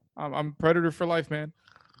 But yeah, I'm predator for life, man.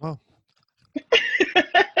 Wow.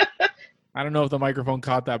 I don't know if the microphone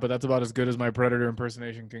caught that, but that's about as good as my predator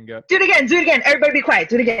impersonation can get. Do it again. Everybody be quiet.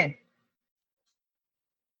 Do it again.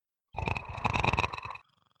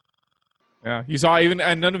 Yeah, you saw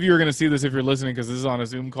and none of you are going to see this if you're listening because this is on a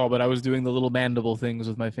Zoom call, but I was doing the little mandible things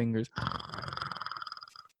with my fingers.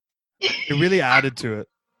 It really added to it.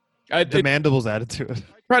 The mandibles added to it.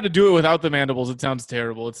 I tried to do it without the mandibles. It sounds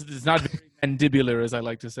terrible. It's not very mandibular, as I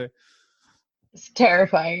like to say. It's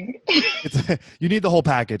terrifying. You need the whole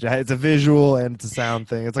package. It's a visual and it's a sound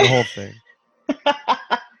thing. It's like a whole thing.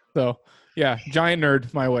 So, yeah, giant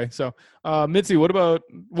nerd my way. So, Mitzi, what about,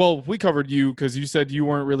 well, we covered you because you said you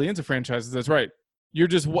weren't really into franchises. That's right. You're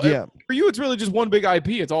just, yeah. For you, it's really just one big IP.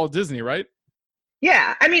 It's all Disney, right?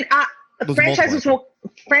 Yeah. I mean, franchises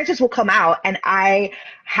will come out and I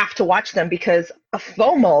have to watch them because of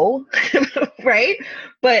FOMO, right?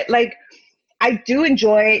 But like, I do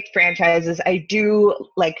enjoy franchises. I do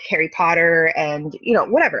like Harry Potter and,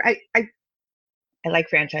 whatever. I like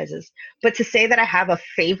franchises. But to say that I have a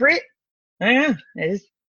favorite, I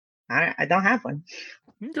don't have one.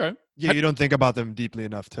 Okay. Yeah, you don't think about them deeply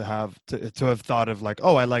enough to have thought of like,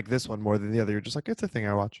 oh, I like this one more than the other. You're just like, it's a thing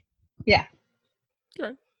I watch. Yeah.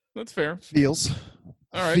 Okay. That's fair. Feels.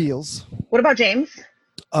 All right. Feels. What about James?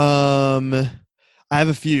 I have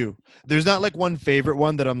a few. There's not like one favorite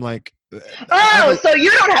one that I'm like. Oh, so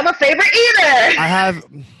you don't have a favorite either. I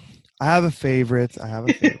have a favorite.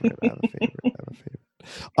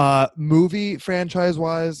 Movie franchise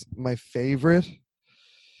wise, my favorite.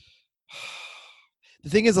 The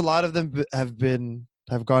thing is, a lot of them have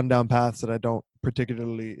gone down paths that I don't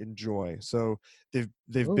particularly enjoy. So they've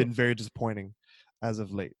been very disappointing as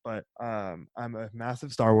of late. But I'm a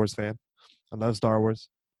massive Star Wars fan. I love Star Wars.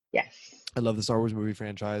 Yes. I love the Star Wars movie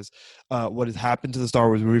franchise. What has happened to the Star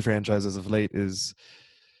Wars movie franchise as of late is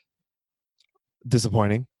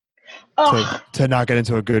disappointing. Oh. To not get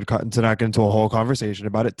into a whole conversation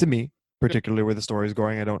about it, to me, particularly where the story is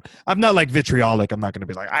going. I'm not like vitriolic. I'm not going to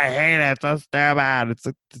be like, I hate it. That's damn bad.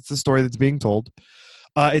 It's a story that's being told.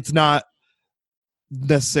 It's not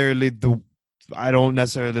necessarily I don't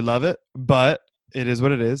necessarily love it, but it is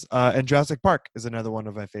what it is. And Jurassic Park is another one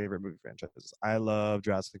of my favorite movie franchises. I love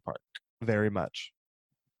Jurassic Park. very much.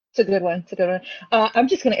 It's a good one. It's a good one. I'm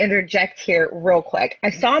just going to interject here real quick. I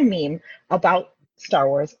saw a meme about Star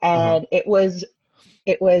Wars, and it was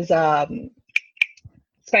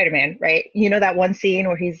Spider-Man, right? You know that one scene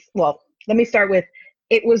where let me start with,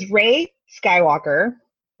 it was Rey Skywalker,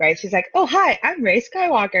 right? She's like, "Oh, hi, I'm Rey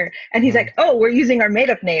Skywalker." And he's like, "Oh, we're using our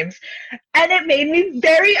made-up names." And it made me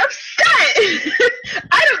very upset.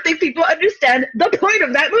 I don't think people understand the point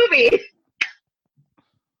of that movie.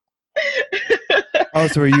 Oh,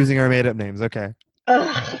 so we're using our made-up names. Okay.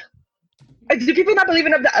 Ugh. Do people not believe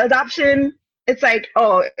in adoption? It's like,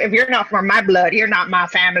 oh, if you're not from my blood, you're not my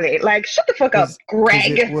family. Like, shut the fuck up,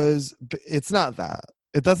 Greg. It's not that.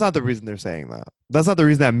 That's not the reason they're saying that. That's not the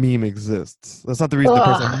reason that meme exists. That's not the reason the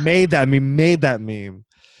person made that meme.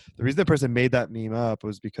 The reason the person made that meme up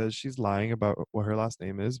was because she's lying about what her last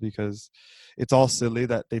name is, because it's all silly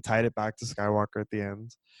that they tied it back to Skywalker at the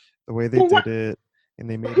end, the way they did it. And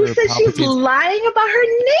they made Who her says she's lying about her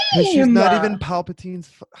name? She's not even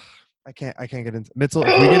Palpatine's. I can't get into Mitchell.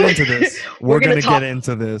 If we get into this, we're gonna get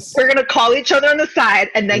into this. We're gonna call each other on the side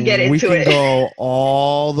and then get into it. We can go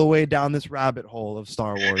all the way down this rabbit hole of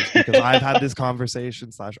Star Wars, because I've had this conversation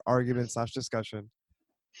 / argument / discussion.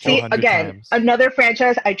 See, again, another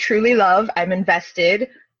franchise I truly love. I'm invested,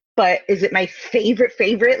 but is it my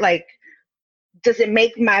favorite? Like, does it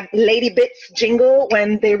make my Lady Bits jingle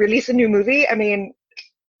when they release a new movie? I mean,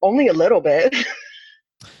 only a little bit.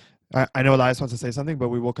 I know Elias wants to say something, but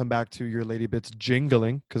we will come back to your Lady Bits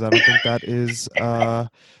jingling, because I don't think that is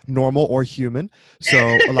normal or human. So,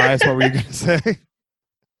 Elias, what were you going to say?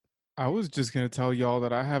 I was just going to tell y'all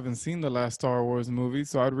that I haven't seen the last Star Wars movie,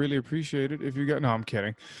 so I'd really appreciate it if you got... No, I'm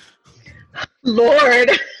kidding. Lord.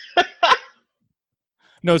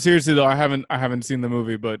 No, seriously though, I haven't seen the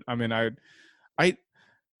movie, but I mean, I've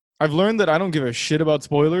learned that I don't give a shit about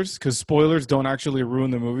spoilers, because spoilers don't actually ruin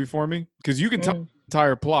the movie for me, because you can tell the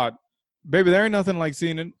entire plot. Baby, there ain't nothing like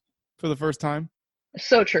seeing it for the first time.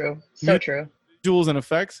 So true. So true. Visuals and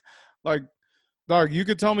effects. Like, dog, you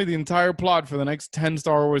could tell me the entire plot for the next 10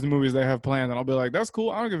 Star Wars movies they have planned, and I'll be like, that's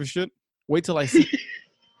cool. I don't give a shit. Wait till I see it.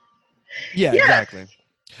 Yeah, exactly.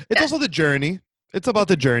 It's also the journey. It's about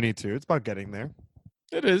the journey, too. It's about getting there.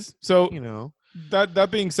 It is. So, you know.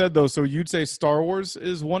 That being said, though, so you'd say Star Wars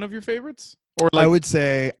is one of your favorites? Or like- I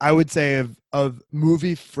would say of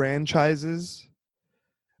movie franchises,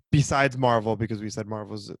 besides Marvel, because we said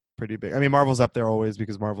Marvel's pretty big. I mean, Marvel's up there always,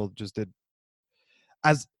 because Marvel just did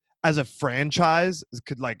as a franchise,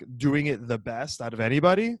 could like doing it the best out of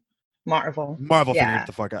anybody. Marvel figured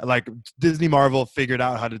the fuck out. Like, Disney Marvel figured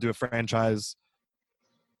out how to do a franchise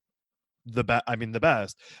the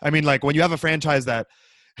best. I mean, like, when you have a franchise that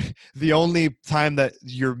the only time that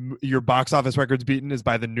your box office record's beaten is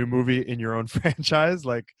by the new movie in your own franchise,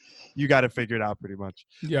 like, you got to figure it out pretty much.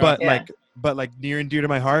 Yeah. But near and dear to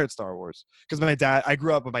my heart, Star Wars, because I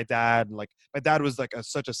grew up with my dad, and like my dad was like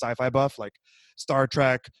such a sci-fi buff, like Star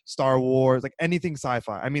Trek, Star Wars, like anything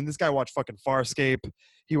sci-fi. I mean, this guy watched fucking Farscape,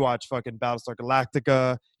 he watched fucking Battlestar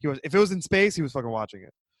Galactica. If it was in space, he was fucking watching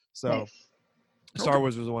it. So nice. Star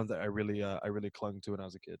Wars was the ones that I really clung to when I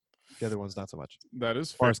was a kid. The other ones, not so much. That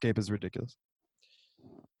is fair. Farscape is ridiculous.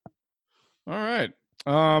 All right.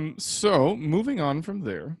 So moving on from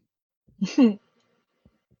there,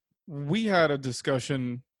 we had a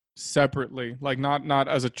discussion separately, like not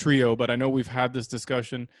as a trio, but I know we've had this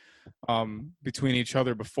discussion between each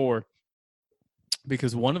other before,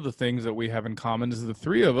 because one of the things that we have in common is the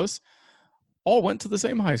three of us all went to the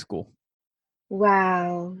same high school.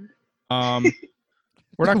 Wow.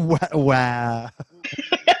 We're not wow.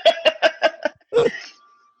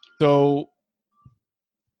 So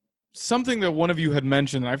something that one of you had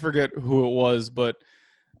mentioned, I forget who it was, but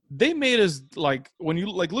they made us, like, when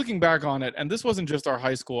you like looking back on it, and this wasn't just our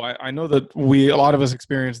high school. I know that a lot of us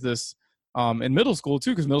experienced this in middle school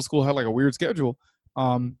too, because middle school had like a weird schedule.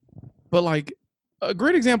 But like a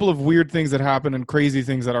great example of weird things that happen and crazy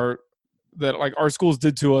things that like our schools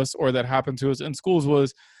did to us or that happened to us in schools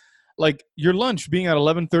was like your lunch being at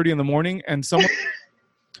 11:30 in the morning, and someone.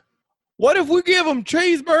 What if we give them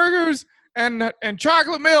cheeseburgers and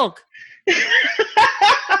chocolate milk?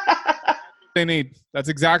 They need. That's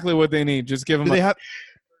exactly what they need. Just give them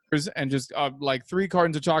and just like 3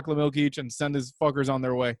 cartons of chocolate milk each, and send these fuckers on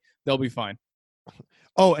their way. They'll be fine.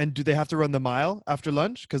 Oh, and do they have to run the mile after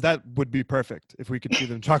lunch? Because that would be perfect if we could feed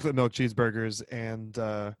them chocolate milk cheeseburgers and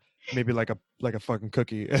maybe like a fucking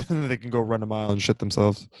cookie, and then they can go run a mile and shit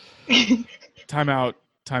themselves. Time out.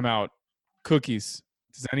 Cookies.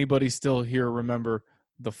 Does anybody still here remember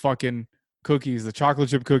the fucking cookies, the chocolate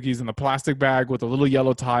chip cookies in the plastic bag with a little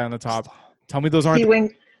yellow tie on the top? Tell me those aren't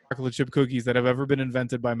chocolate chip cookies that have ever been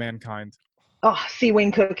invented by mankind. Oh, sea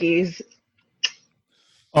wing cookies.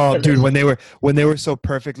 Oh, dude, Delicious. when they were so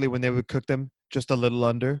perfectly, when they would cook them just a little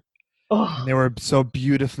under, and Oh, they were so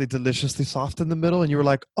beautifully, deliciously soft in the middle, and you were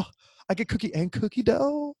like, oh, I get cookie and cookie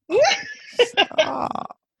dough.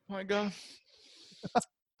 Stop. Oh my god.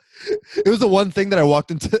 It was the one thing that I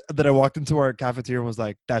walked into our cafeteria and was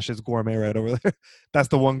like, that shit's gourmet right over there. That's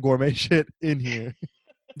the one gourmet shit in here.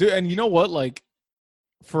 Dude, and you know what? Like,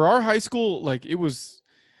 for our high school, like it was.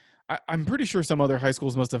 I'm pretty sure some other high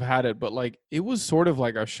schools must have had it, but like it was sort of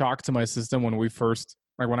like a shock to my system when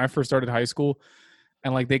when I first started high school,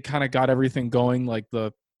 and like they kind of got everything going like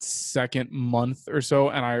the second month or so,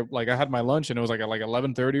 and I had my lunch and it was like at like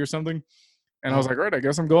 11:30 or something, and I was like, all right, I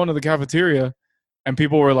guess I'm going to the cafeteria, and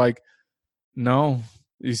people were like, no.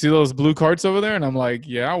 You see those blue carts over there? And I'm like,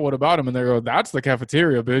 yeah, what about them? And they go, that's the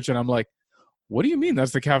cafeteria, bitch. And I'm like, what do you mean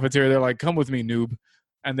that's the cafeteria? They're like, come with me, noob.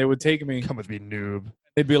 And they would take me. Come with me, noob.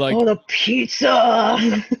 They'd be like, oh, the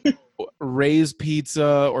pizza. Ray's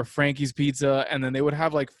Pizza or Frankie's Pizza. And then they would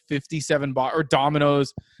have like 57 or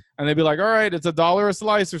Domino's. And they'd be like, all right, it's $1 a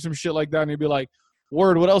slice or some shit like that. And you'd be like,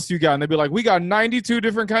 word, what else you got? And they'd be like, we got 92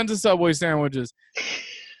 different kinds of Subway sandwiches.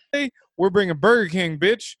 Hey, we're bringing Burger King,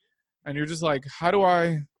 bitch. And you're just like, how do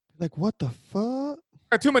I? Like, what the fuck?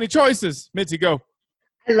 Got too many choices. Mitzi, go.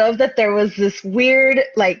 I love that there was this weird,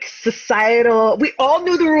 like, societal. We all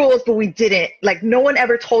knew the rules, but we didn't. Like, no one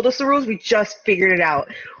ever told us the rules. We just figured it out.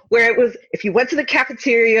 Where it was, if you went to the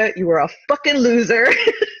cafeteria, you were a fucking loser.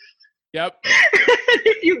 Yep.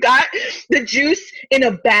 If you got the juice in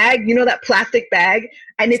a bag, you know, that plastic bag,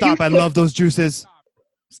 and if Stop, you I love those juices.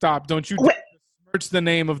 Stop. Don't you Wait. search the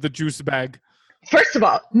name of the juice bag. First of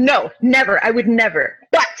all, no, never. I would never.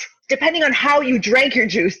 But depending on how you drank your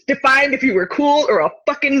juice, defined if you were cool or a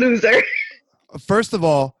fucking loser. First of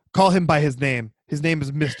all, call him by his name. His name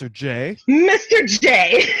is Mr. J. Mr.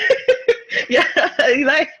 J. Yeah,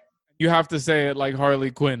 like You have to say it like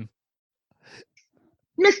Harley Quinn.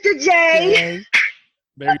 Mr. J.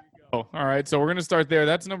 There you go. All right. So we're going to start there.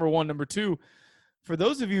 That's number one. Number two, for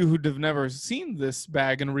those of you who have never seen this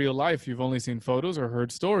bag in real life, you've only seen photos or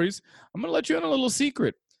heard stories, I'm going to let you in a little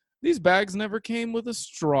secret. These bags never came with a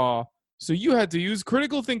straw. So you had to use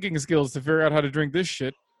critical thinking skills to figure out how to drink this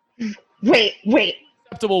shit. Wait.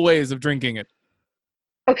 Acceptable ways of drinking it.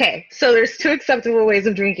 Okay, so there's two acceptable ways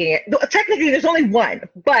of drinking it. Technically, there's only one,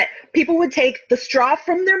 but people would take the straw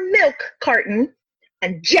from their milk carton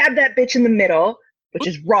and jab that bitch in the middle, which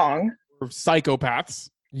is wrong. Or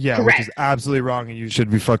psychopaths. Yeah, Correct. which is absolutely wrong, and you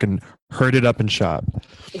should be fucking herded up and shot.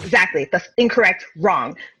 Exactly. That's incorrect.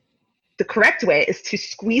 Wrong. The correct way is to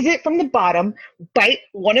squeeze it from the bottom, bite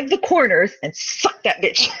one of the corners, and suck that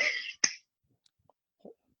bitch.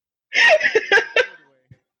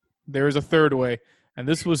 There is a third way, and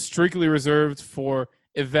this was strictly reserved for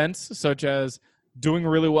events such as doing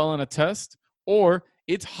really well on a test, or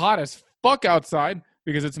it's hot as fuck outside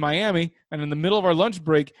because it's Miami, and in the middle of our lunch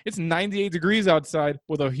break, it's 98 degrees outside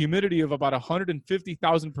with a humidity of about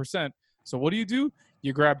 150,000%. So what do?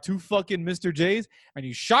 You grab two fucking Mr. J's, and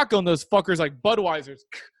you shotgun those fuckers like Budweiser's.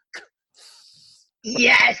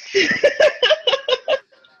 Yes.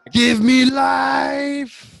 Give me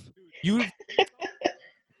life.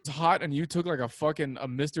 It's hot, and you took like a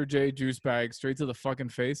Mr. J juice bag straight to the fucking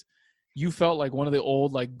face. You felt like one of the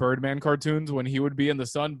old like Birdman cartoons when he would be in the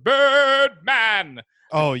sun. Birdman.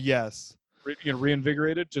 Oh, yes.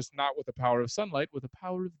 Reinvigorated, just not with the power of sunlight, with the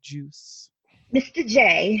power of juice. Mr.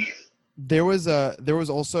 J. There was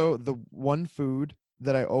also the one food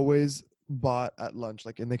that I always bought at lunch,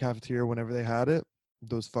 like in the cafeteria whenever they had it,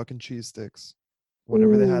 those fucking cheese sticks.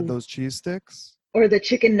 Whenever they had Ooh. those cheese sticks. Or the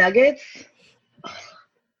chicken nuggets. I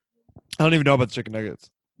don't even know about the chicken nuggets.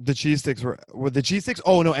 The cheese sticks were the cheese sticks?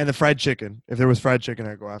 Oh, no, and the fried chicken. If there was fried chicken,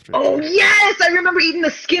 I'd go after it. Oh, yes. I remember eating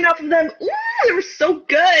the skin off of them. Ooh, they were so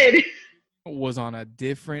good. It was on a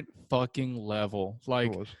different fucking level.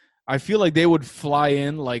 Like, It was. I feel like they would fly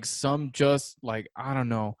in like some just like, I don't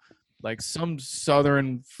know, like some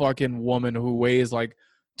southern fucking woman who weighs like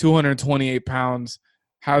 228 pounds,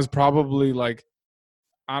 has probably like,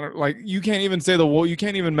 I don't like, you can't even say you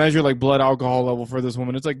can't even measure like blood alcohol level for this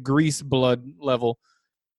woman. It's like grease blood level.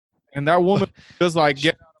 And that woman just like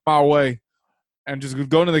get out of my way and just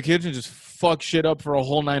go into the kitchen and just fuck shit up for a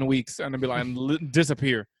whole 9 weeks and then be like, and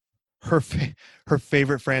disappear. Her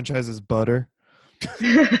favorite franchise is butter.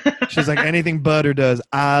 She's like, anything butter does,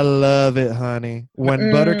 I love it, honey.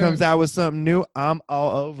 When butter comes out with something new, I'm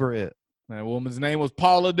all over it. That woman's name was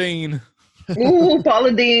Paula Deen. Ooh,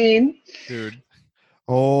 Paula Deen. Dude.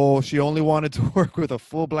 Oh, she only wanted to work with a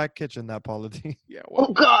full black kitchen, that Paula Deen. Yeah, well,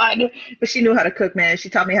 Oh God, but she knew how to cook, man. She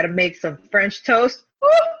taught me how to make some French toast. Woo,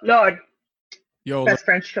 Lord, yo, best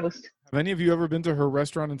French toast. have any of you ever been to her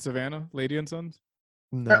restaurant in Savannah, Lady and Sons?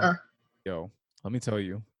 No. Yo, let me tell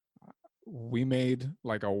you, we made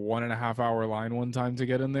like a 1.5 hour line one time to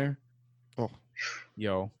get in there. Oh.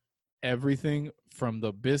 Yo, everything from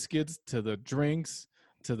the biscuits to the drinks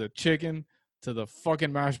to the chicken to the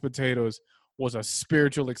fucking mashed potatoes was a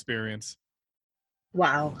spiritual experience.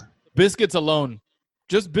 Wow. Biscuits alone,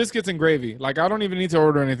 just biscuits and gravy. Like, I don't even need to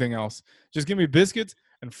order anything else. Just give me biscuits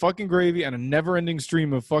and fucking gravy and a never-ending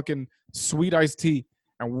stream of fucking sweet iced tea,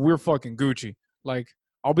 and we're fucking Gucci. Like,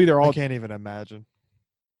 I'll be there I all. can't even imagine.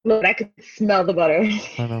 Look, I could smell the butter.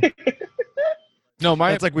 I know. No,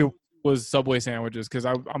 my It's like we was Subway sandwiches because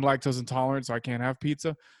I'm lactose intolerant, so I can't have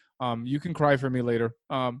pizza. You can cry for me later.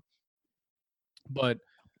 But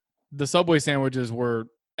the Subway sandwiches were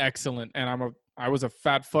excellent, and I was a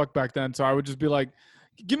fat fuck back then, so I would just be like,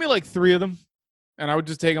 give me like 3 of them, and I would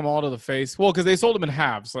just take them all to the face. Well, because they sold them in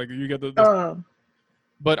halves, like you get the Oh,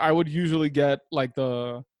 but I would usually get like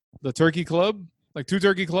the turkey club, like 2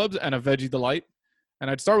 turkey clubs and a veggie delight. And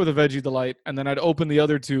I'd start with a veggie delight, and then I'd open the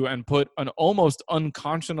other 2 and put an almost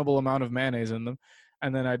unconscionable amount of mayonnaise in them,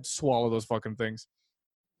 and then I'd swallow those fucking things.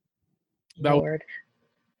 That was, Lord.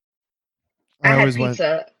 I I had always went.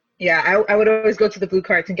 pizza. Yeah, I would always go to the Blue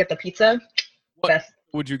Carts and get the pizza. what Best.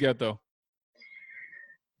 would you get though?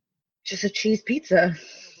 Just a cheese pizza.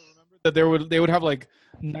 That they would have like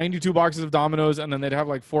 92 boxes of Domino's, and then they'd have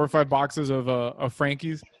like 4 or 5 boxes of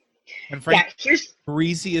Frankie's, and Frankie's Yeah, here's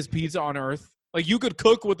greasiest pizza on earth. Like, you could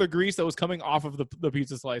cook with the grease that was coming off of the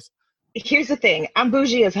pizza slice. here's the thing. I'm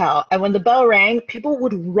bougie as hell, and when the bell rang, people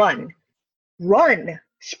would run,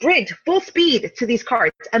 sprint, full speed to these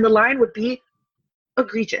carts, and the line would be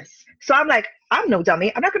egregious. So I'm like, I'm no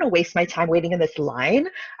dummy. I'm not going to waste my time waiting in this line.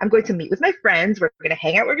 I'm going to meet with my friends. We're going to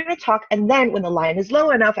hang out. We're going to talk. And then when the line is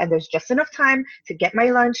low enough and there's just enough time to get my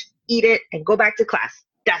lunch, eat it, and go back to class.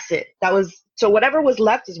 That's it. So whatever was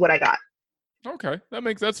left is what I got. Okay,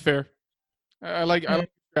 that's fair. I like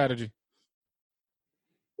strategy.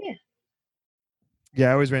 Yeah,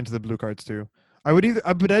 I always ran to the Blue Carts too.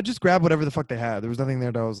 But I'd just grab whatever the fuck they had. There was nothing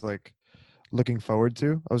there that I was like looking forward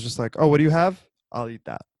to. I was just like, oh, what do you have? I'll eat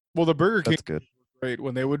that. Well, the Burger King That's good. great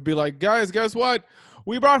when they would be like, guys, guess what?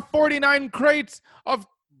 We brought 49 crates of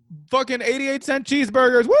fucking 88-cent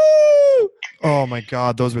cheeseburgers. Woo! Oh my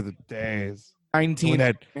God, those were the days. 19 When they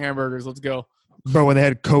had, hamburgers. Let's go. bro, when they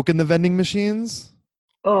had Coke in the vending machines.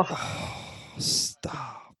 Oh, Oh,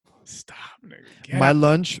 stop. Stop, nigga. Get My out.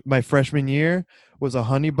 lunch, my freshman year, was a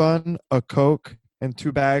honey bun, a Coke, and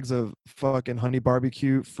 2 bags of fucking honey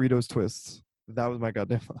barbecue Fritos twists. That was my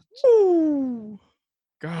goddamn lunch. Woo!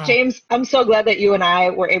 God. James, I'm so glad that you and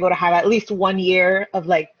I were able to have at least 1 year of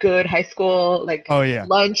like good high school, like Oh yeah.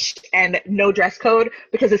 lunch and no dress code.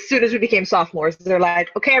 Because as soon as we became sophomores, they're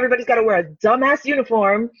like, okay, everybody's got to wear a dumbass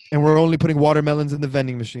uniform. And we're only putting watermelons in the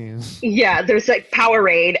vending machines. Yeah, there's like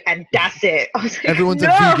Powerade, and that's it. I was like, Everyone's no!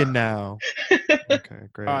 a vegan now. Okay,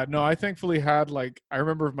 great. No, I thankfully had like, I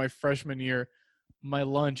remember my freshman year, my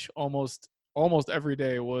lunch almost every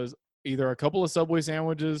day was either a couple of Subway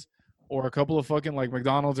sandwiches or a couple of fucking like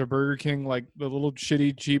McDonald's or Burger King, like the little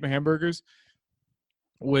shitty cheap hamburgers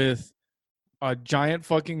with a giant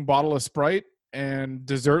fucking bottle of Sprite, and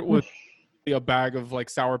dessert with a bag of like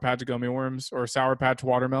Sour Patch gummy worms or Sour Patch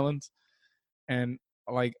watermelons. And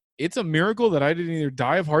like, it's a miracle that I didn't either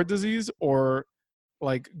die of heart disease or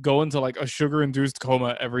like go into like a sugar induced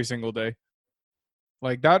coma every single day.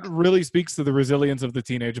 Like, that really speaks to the resilience of the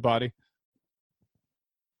teenage body.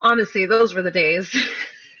 Honestly, those were the days.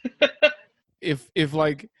 If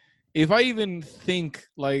I even think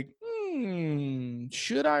like,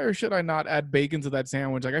 should I or should I not add bacon to that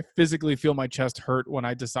sandwich? Like, I physically feel my chest hurt when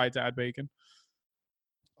I decide to add bacon.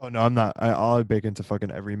 Oh no, I'm not. I'll add bacon to fucking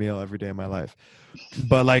every meal every day of my life.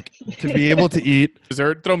 But like to be able to eat,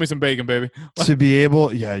 Dessert, throw me some bacon, baby. to be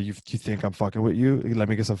able, yeah, you think I'm fucking with you? Let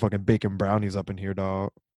me get some fucking bacon brownies up in here, dog.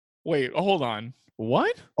 Wait, hold on.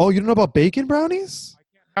 What? Oh, you don't know about bacon brownies?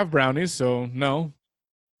 I have brownies, so no.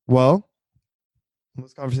 Well,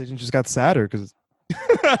 this conversation just got sadder because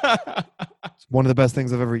it's one of the best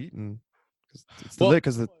things I've ever eaten. It's Well-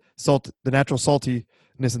 because the the natural saltiness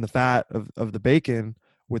and the fat of the bacon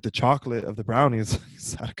with the chocolate of the brownies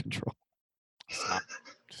is out of control.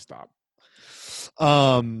 Stop.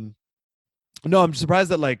 No, I'm surprised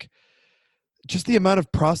that like just the amount of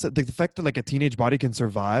the fact that like a teenage body can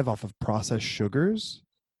survive off of processed sugars.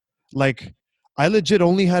 Like I legit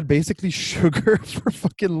only had basically sugar for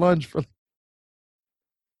fucking lunch for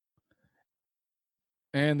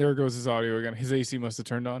And there goes his audio again. His AC must have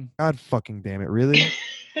turned on. God fucking damn it! Really?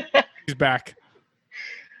 He's back.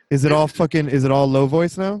 Is it all low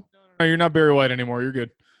voice now? No, you're not Barry White anymore. You're good.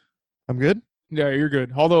 I'm good. Yeah, you're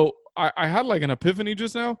good. Although I had like an epiphany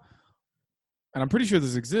just now, and I'm pretty sure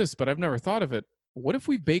this exists, but I've never thought of it. What if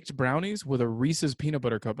we baked brownies with a Reese's peanut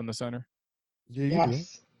butter cup in the center? Yeah, you do. Yes.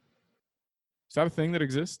 Is that a thing that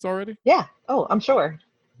exists already? Yeah. Oh, I'm sure.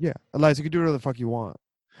 Yeah, Elias, you can do whatever the fuck you want.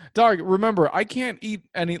 Dog, remember, I can't eat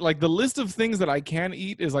any, like the list of things that I can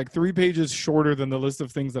eat is like 3 pages shorter than the list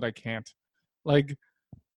of things that I can't. Like,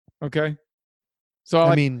 okay. So I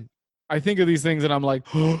like, mean, I think of these things and I'm like,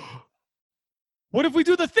 what if we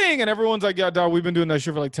do the thing? And everyone's like, yeah, dog, we've been doing that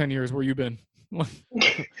shit for like 10 years. Where you been?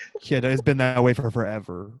 yeah, it's been that way for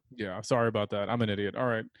forever. Yeah, sorry about that. I'm an idiot. All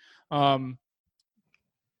right.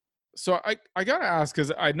 So I gotta ask,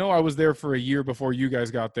 because I know I was there for a year before you guys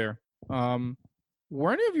got there.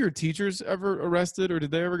 Were any of your teachers ever arrested, or did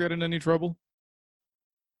they ever get in any trouble?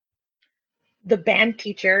 The band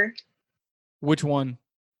teacher, Which one?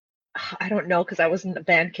 I don't know because I wasn't a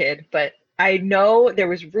band kid, but I know there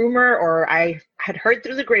was rumor, or I had heard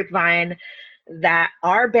through the grapevine that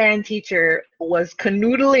our band teacher was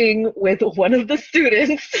canoodling with one of the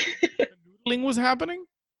students. Noodling was happening?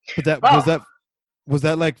 But that Oh. was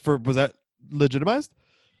that legitimized?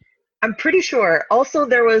 I'm pretty sure. Also,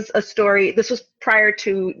 there was a story. This was prior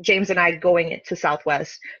to James and I going to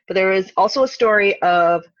Southwest, but there was also a story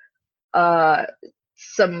of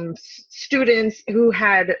some students who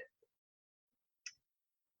had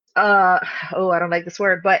I don't like this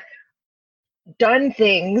word, but done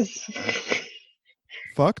things.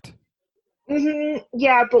 Fucked.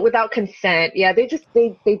 Yeah, but without consent. Yeah, they did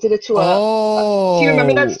it to a. Oh, Do you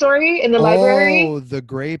remember that story in the library? Oh, the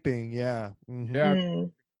graping. Yeah. Mhm. Yeah.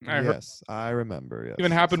 Mm, I heard Yes, I remember. Yes. it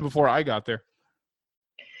even happened before I got there.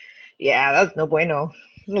 yeah, that's no bueno.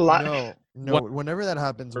 There's a lot. No. Whenever that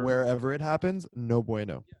happens, wherever it happens, no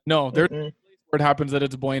bueno. No, there's Mm-mm. where it happens that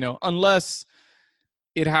it's bueno, unless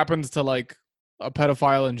it happens to like a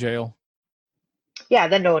pedophile in jail. Yeah,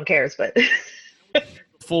 then no one cares. But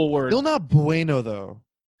Full word. Still not bueno though.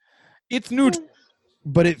 It's neutral.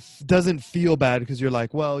 But it doesn't feel bad because you're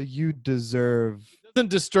like, well, you deserve. It doesn't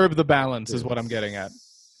disturb the balance, is what I'm getting at.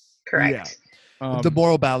 correct. The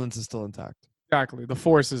moral balance is still intact. Exactly. The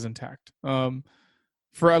force is intact.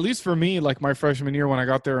 For at least for me, like my freshman year when I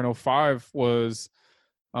got there in 05 was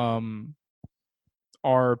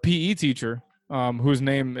our PE teacher, whose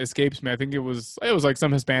name escapes me. I think it was like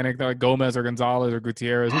some Hispanic, like Gomez or Gonzalez or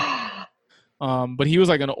Gutierrez. But he was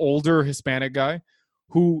like an older Hispanic guy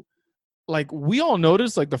who, like, we all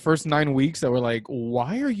noticed like the first 9 weeks that were like,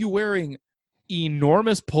 why are you wearing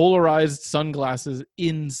enormous polarized sunglasses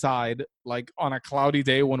inside, like on a cloudy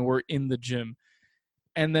day when we're in the gym?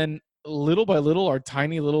 And then little by little, our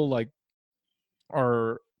tiny little, like,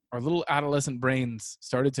 our little adolescent brains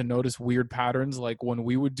started to notice weird patterns. Like when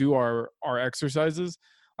we would do our exercises,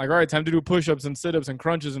 like, all right, time to do push-ups and sit-ups and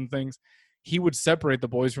crunches and things, he would separate the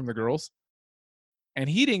boys from the girls. And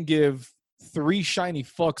he didn't give 3 shiny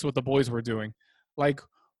fucks what the boys were doing. Like,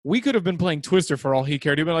 we could have been playing Twister for all he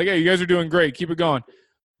cared. He'd been like, hey, you guys are doing great. Keep it going.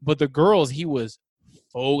 But the girls, he was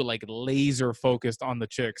like laser focused on the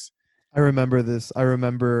chicks. I remember this. I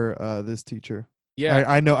remember this teacher. Yeah.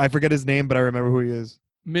 I know. I forget his name, but I remember who he is.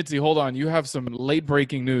 Mitzi, hold on. You have some late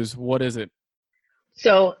breaking news. What is it?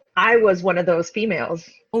 So I was one of those females.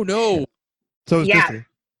 Oh, no. So it was Yeah. Christy.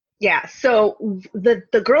 Yeah. So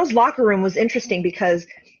the girls' locker room was interesting because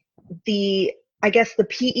I guess the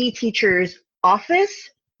PE teacher's office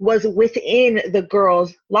was within the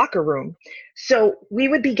girls' locker room. So we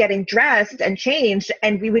would be getting dressed and changed,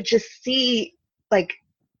 and we would just see like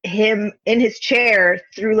him in his chair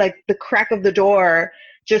through like the crack of the door,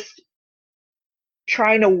 just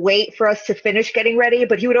trying to wait for us to finish getting ready.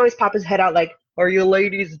 But he would always pop his head out like, "Are you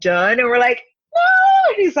ladies done?" And we're like,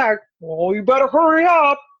 "No." And he's like, "Oh, you better hurry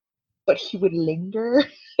up." But he would linger.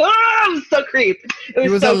 Oh, it was so creep. It He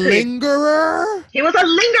was so a creep. lingerer. He was a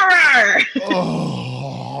lingerer.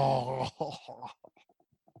 Oh.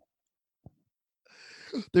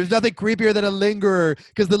 There's nothing creepier than a lingerer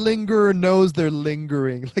because the lingerer knows they're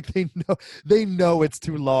lingering. Like they know it's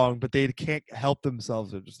too long, but they can't help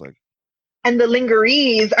themselves. They're just like, And the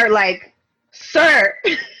lingerees are like, "Sir."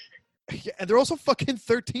 yeah, and they're also fucking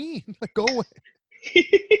 13. Like, go away.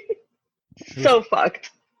 So fucked.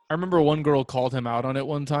 I remember one girl called him out on it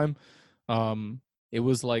one time. It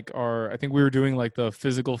was like I think we were doing like the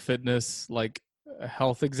physical fitness, like a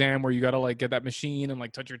health exam where you got to like get that machine and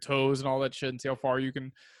like touch your toes and all that shit and see how far you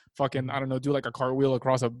can fucking, I don't know, do like a cartwheel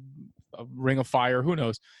across a ring of fire. Who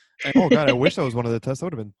knows? And Oh god, I wish that was one of the tests. That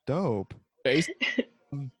would have been dope.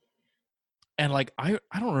 And like I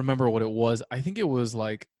don't remember what it was. I think it was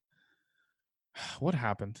like what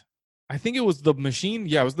happened? I think it was the machine.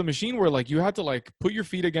 Yeah, it was the machine where like you had to like put your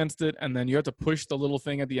feet against it and then you had to push the little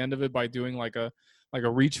thing at the end of it by doing like a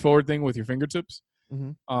reach forward thing with your fingertips.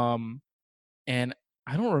 Mhm. And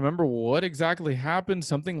I don't remember what exactly happened.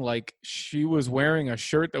 Something like she was wearing a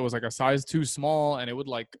shirt that was like a size too small and it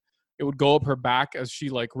would go up her back as she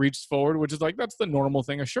like reached forward, which is like that's the normal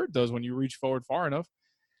thing a shirt does when you reach forward far enough.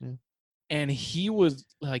 Yeah. And he was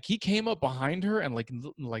like he came up behind her and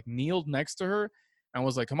like kneeled next to her and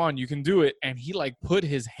was like, come on, you can do it. And he like put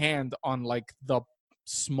his hand on like the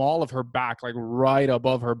small of her back, like right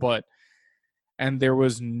above her butt. And there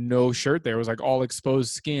was no shirt there. It was like all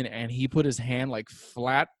exposed skin. And he put his hand like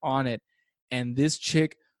flat on it. And this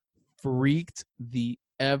chick freaked the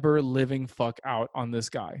ever living fuck out on this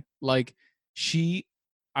guy. Like she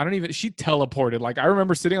teleported. Like I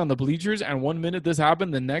remember sitting on the bleachers and 1 minute this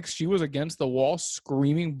happened. The next she was against the wall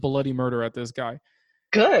screaming bloody murder at this guy.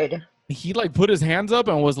 Good. He like put his hands up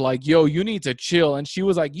and was like, yo, you need to chill. And she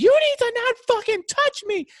was like, you need to not fucking touch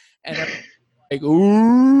me. And like,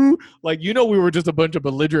 ooh, like, we were just a bunch of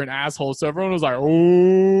belligerent assholes. So everyone was like,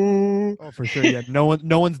 ooh. Oh, for sure. Yeah. No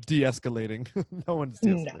one's de-escalating. No one's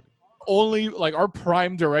de-escalating. No. Only like our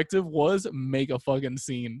prime directive was make a fucking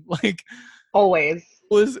scene. Like Always.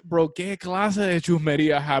 Bro, que clase de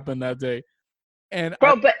chumeria happened that day. And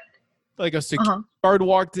Bro, but like a security guard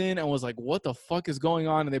walked in and was like, what the fuck is going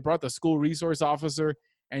on? And they brought the school resource officer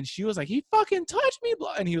and she was like, he fucking touched me.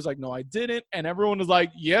 And he was like, no, I didn't. And everyone was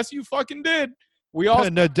like, yes, you fucking did. We all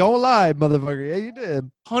No, don't lie, motherfucker. Yeah, you did.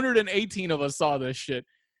 118 of us saw this shit.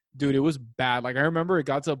 Dude, it was bad. Like I remember it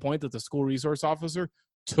got to a point that the school resource officer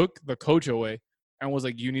took the coach away and was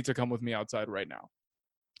like, you need to come with me outside right now.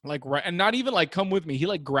 Like, right. And not even like come with me. He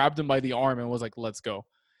like grabbed him by the arm and was like, let's go.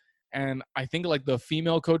 And I think like the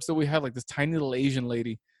female coach that we had, like this tiny little Asian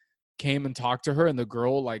lady came and talked to her. And the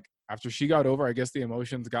girl, like after she got over, I guess the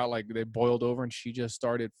emotions got like, they boiled over and she just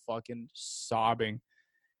started fucking sobbing.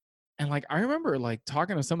 And like, I remember like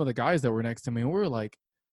talking to some of the guys that were next to me and we were like,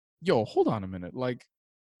 yo, hold on a minute. Like,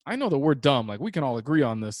 I know that we're dumb. Like we can all agree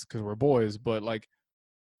on this because we're boys, but like,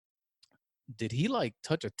 did he like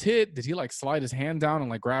touch a tit? Did he like slide his hand down and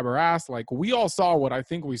like grab her ass? Like we all saw what I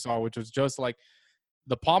think we saw, which was just like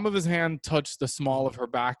the palm of his hand touched the small of her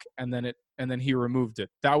back and then he removed it.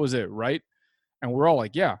 That was it, right? And we're all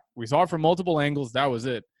like, yeah, we saw it from multiple angles. That was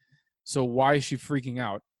it. So why is she freaking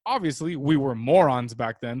out? Obviously, we were morons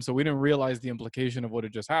back then, so we didn't realize the implication of what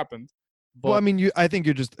had just happened. But, well, I mean, I think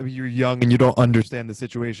you're young and you don't understand the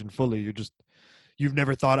situation fully. You've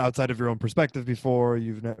never thought outside of your own perspective before.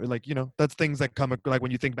 You've never that's things that come like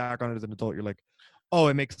when you think back on it as an adult, you're like, oh,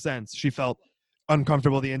 it makes sense. She felt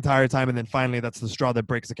uncomfortable the entire time, and then finally that's the straw that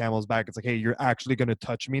breaks the camel's back. It's like, hey, you're actually gonna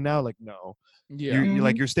touch me now? Like, no. Yeah.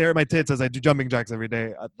 You're staring at my tits as I do jumping jacks every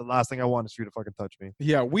day. The last thing I want is for you to fucking touch me.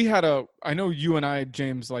 Yeah, I know you and I,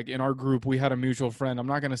 James, like in our group, we had a mutual friend. I'm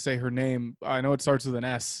not gonna say her name. I know it starts with an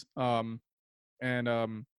S.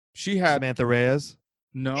 She had Samantha Reyes.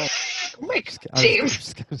 No. Oh my God,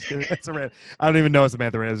 James. That's a random. I don't even know it's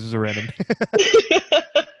Samantha Reyes. It's just a random.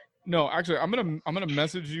 No, actually, I'm gonna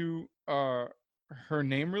message you her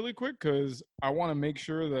name really quick because I want to make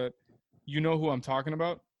sure that you know who I'm talking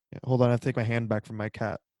about. Yeah, hold on, I have to take my hand back from my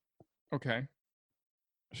cat. Okay.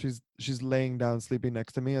 She's laying down, sleeping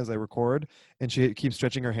next to me as I record, and she keeps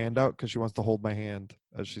stretching her hand out because she wants to hold my hand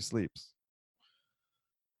as she sleeps.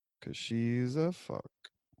 Because she's a fuck.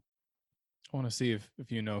 I want to see if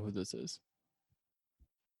you know who this is.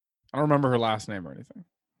 I don't remember her last name or anything.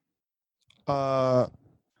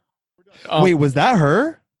 Wait, was that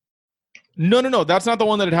her? No. That's not the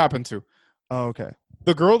one that it happened to. Oh, okay.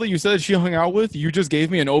 The girl that you said she hung out with, you just gave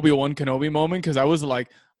me an Obi-Wan Kenobi moment because I was like,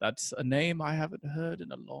 that's a name I haven't heard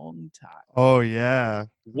in a long time. Oh, yeah.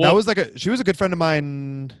 That was she was a good friend of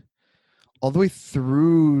mine all the way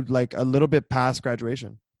through like a little bit past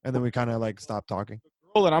graduation. And then we kind of like stopped talking. The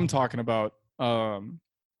girl that I'm talking about,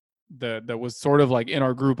 that was sort of like in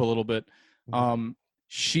our group a little bit. I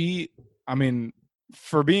mean,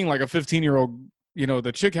 for being like a 15-year-old,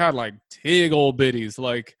 the chick had like tig old bitties,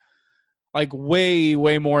 like way,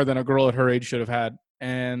 way more than a girl at her age should have had.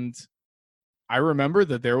 And I remember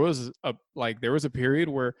that there was a period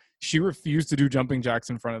where she refused to do jumping jacks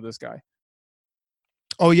in front of this guy.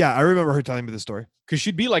 Oh yeah, I remember her telling me this story. Because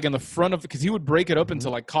she'd be like in the front of, because he would break it up into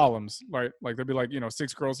like columns, right? Like there'd be like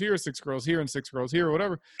 6 girls here, 6 girls here, and 6 girls here, or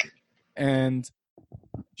whatever. And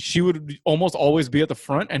she would almost always be at the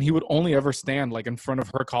front, and he would only ever stand like in front of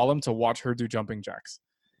her column to watch her do jumping jacks.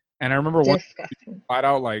 And I remember one flat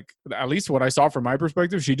out, like, at least what I saw from my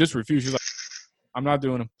perspective, she just refused. She's like, I'm not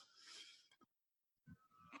doing them.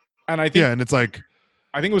 And Yeah, and it's like,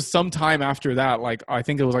 I think it was some time after that, like I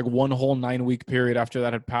think it was like one whole 9-week period after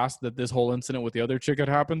that had passed that this whole incident with the other chick had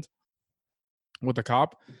happened with the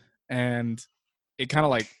cop. And it kind of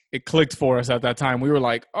like it clicked for us at that time. We were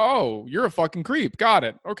like, oh, you're a fucking creep. Got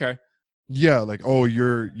it. Okay. yeah, like, oh,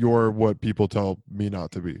 you're what people tell me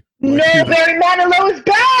not to be. No, Like, Barry Manilow is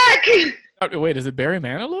back. Wait, is it Barry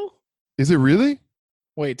Manilow? is it really?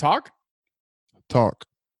 Wait, talk? Talk.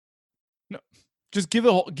 Just give me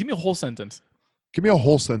a whole sentence. Give me a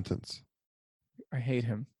whole sentence. I hate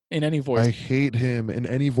him in any voice. I hate him in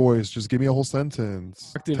any voice. Just give me a whole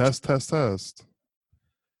sentence. Active- Test.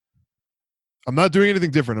 I'm not doing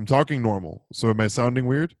anything different. I'm talking normal. So am I sounding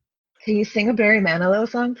weird? Can you sing a Barry Manilow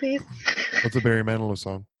song, please? What's a Barry Manilow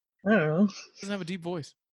song? I don't know. Doesn't have a deep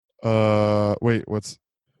voice. Wait, what's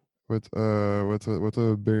a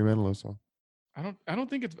Barry Manilow song? I don't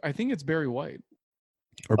think it's. I think it's Barry White.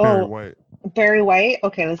 Or Barry Oh. White? Barry White?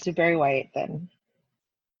 Okay, let's do Barry White then.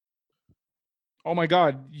 Oh my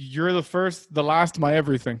God, you're the first, the last, my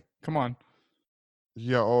everything. Come on.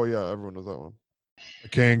 Yeah. Oh yeah. Everyone knows that one. I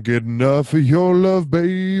can't get enough of your love,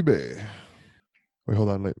 baby. Wait, hold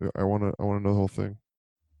on. I wanna know the whole thing.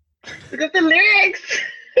 Look at the lyrics.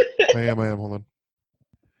 I am. Hold on.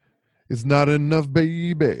 It's not enough,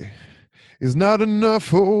 baby. It's not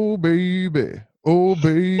enough, oh baby. Oh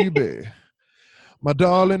baby. My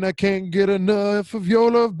darling, I can't get enough of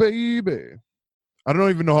your love, baby. I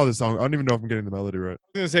don't even know how this song. I don't even know if I'm getting the melody right.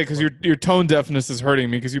 I was gonna say because your tone deafness is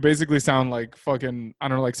hurting me because you basically sound like fucking I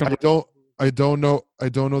don't know like some. I don't know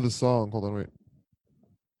the song. Hold on, wait.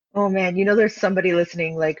 Oh man, you know there's somebody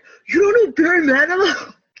listening like, you don't know Barry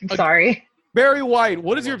Manilow? I'm sorry. Barry White.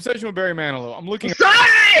 What is your obsession with Barry Manilow? I'm looking.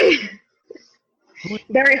 Sorry!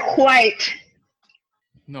 Barry White.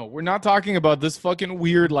 No, we're not talking about this fucking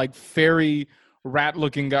weird like fairy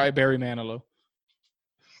rat-looking guy, Barry Manilow.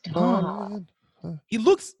 Stop. He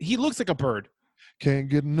looks like a bird. Can't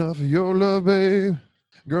get enough of your love, babe.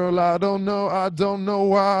 Girl, I don't know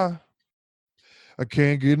why. I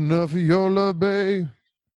can't get enough of your love, babe.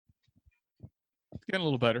 It's getting a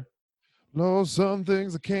little better. No, some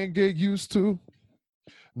things I can't get used to.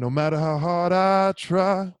 No matter how hard I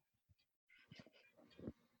try.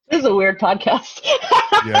 This is a weird podcast.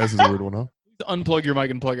 Yeah, this is a weird one, huh? Unplug your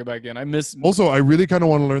mic and plug it back in. I miss. Also, I really kind of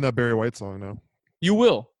want to learn that Barry White song now. You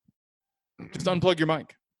will. Just unplug your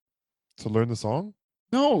mic. To learn the song?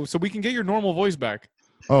 No, so we can get your normal voice back.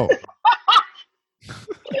 Oh,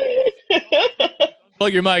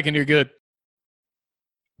 Plug your mic and you're good.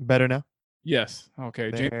 Better now? Yes.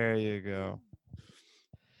 Okay. James. There you go.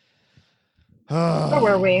 Where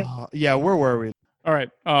were we? Yeah, where were we? All right.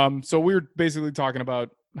 So we were basically talking about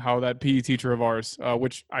how that PE teacher of ours,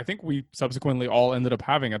 which I think we subsequently all ended up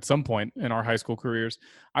having at some point in our high school careers.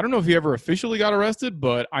 I don't know if he ever officially got arrested,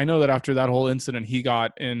 but I know that after that whole incident, he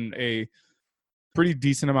got in a pretty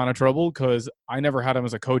decent amount of trouble because I never had him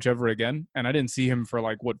as a coach ever again. And I didn't see him for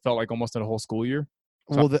like what felt like almost a whole school year.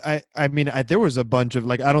 Well, I mean, there was a bunch of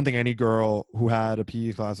like, I don't think any girl who had a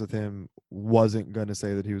PE class with him wasn't going to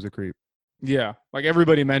say that he was a creep. Yeah, like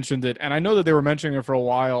everybody mentioned it. And I know that they were mentioning it for a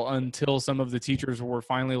while until some of the teachers were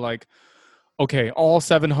finally like, okay, all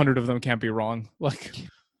 700 of them can't be wrong. Like,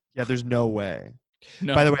 Yeah, there's no way.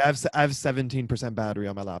 no. By the way, I have 17% battery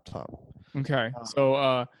on my laptop. Okay.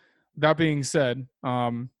 So that being said,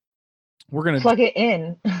 we're going to Plug it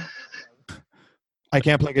in. I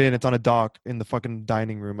can't plug it in. It's on a dock in the fucking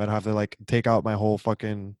dining room. I'd have to like take out my whole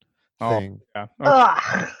fucking thing. yeah.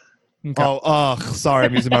 Ugh. Okay. Oh, ugh. Sorry,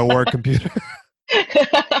 I'm using my work computer.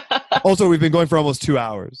 Also, we've been going for almost 2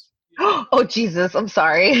 hours. Oh Jesus, I'm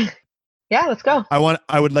sorry. Yeah, let's go.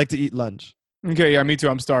 I would like to eat lunch. Okay, yeah, me too.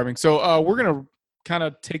 I'm starving. So we're gonna kind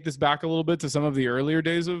of take this back a little bit to some of the earlier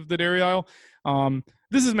days of the Dairy Aisle.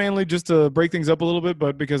 This is mainly just to break things up a little bit,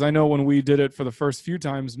 but because I know when we did it for the first few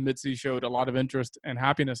times, Mitzi showed a lot of interest and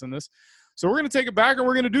happiness in this. So we're gonna take it back and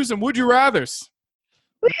we're gonna do some Would You Rathers.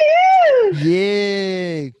 Woo!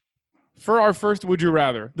 Yay! For our first Would You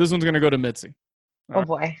Rather, this one's gonna go to Mitzi. Oh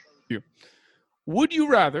boy. Would you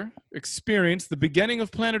rather experience the beginning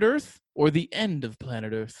of planet Earth or the end of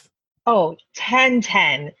planet Earth? Oh,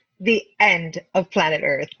 10-10, the end of planet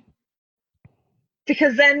Earth.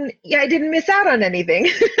 Because then, yeah, I didn't miss out on anything.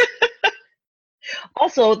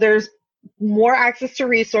 Also, there's more access to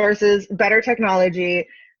resources, better technology.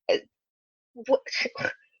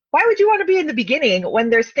 Why would you want to be in the beginning when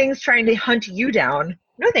there's things trying to hunt you down?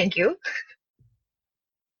 No, thank you.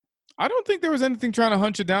 I don't think there was anything trying to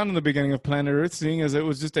hunt you down in the beginning of planet Earth, seeing as it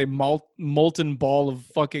was just a molten ball of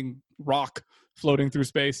fucking rock floating through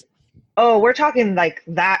space. Oh, we're talking like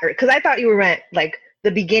that, because I thought you meant like the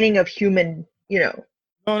beginning of human,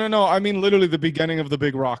 No. I mean, literally the beginning of the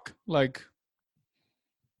big rock. Like,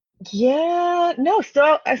 Yeah, no,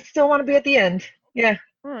 still I still want to be at the end. Yeah.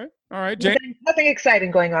 all right, Jane. Nothing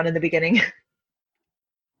exciting going on in the beginning.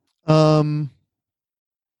 Um,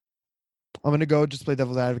 I'm gonna go just play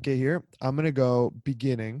devil's advocate here. I'm gonna go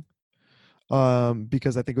beginning,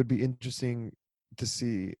 because I think it would be interesting to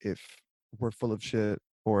see if we're full of shit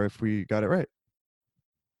or if we got it right.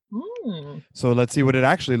 So let's see what it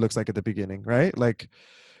actually looks like at the beginning, right? Like,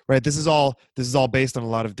 right, this is all based on a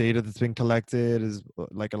lot of data that's been collected, is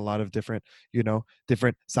like a lot of different,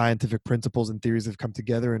 different scientific principles and theories have come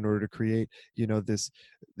together in order to create,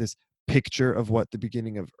 this picture of what the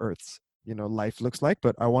beginning of Earth's, life looks like.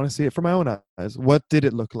 But I want to see it from my own eyes. What did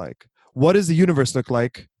it look like? What does the universe look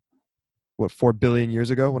like? What, 4 billion years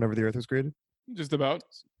ago, whenever the Earth was created? Just about.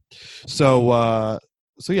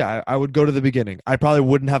 So yeah, I would go to the beginning. I probably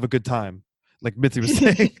wouldn't have a good time, like Mitzi was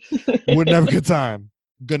saying. Wouldn't have a good time.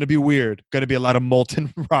 Gonna be weird. Gonna be a lot of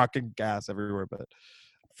molten rock and gas everywhere. But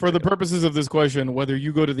For the purposes of this question, whether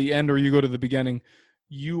you go to the end or you go to the beginning,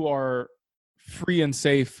 you are free and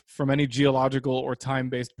safe from any geological or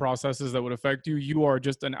time-based processes that would affect you. You are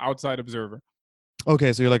just an outside observer.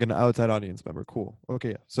 okay, so you're like an outside audience member. Cool.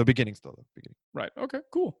 Okay, yeah. So beginning still though. Beginning. Right. Okay,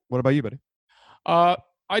 cool. What about you, buddy?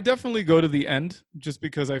 I definitely go to the end just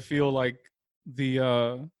because I feel like the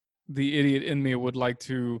idiot in me would like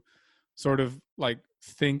to sort of like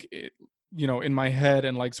think it, in my head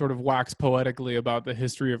and like sort of wax poetically about the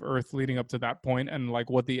history of Earth leading up to that point and like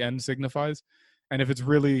what the end signifies. And if it's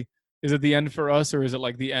really, is it the end for us or is it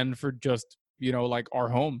like the end for just, like our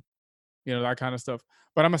home, that kind of stuff.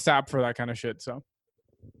 But I'm a sap for that kind of shit. So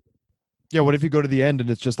Yeah. What if you go to the end and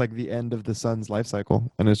it's just like the end of the sun's life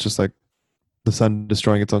cycle, and it's just like the sun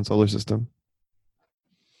destroying its own solar system?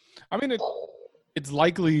 I mean, it's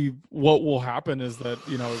likely what will happen is that,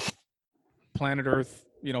 planet Earth,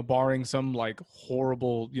 barring some like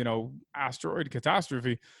horrible, asteroid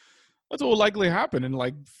catastrophe, that's what will likely happen in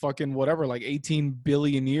like fucking whatever, like 18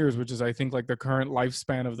 billion years, which is I think like the current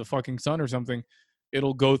lifespan of the fucking sun or something.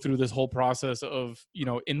 It'll go through this whole process of,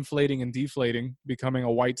 inflating and deflating, becoming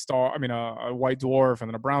a white star, a white dwarf, and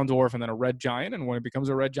then a brown dwarf, and then a red giant. And when it becomes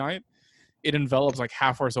a red giant, it envelops like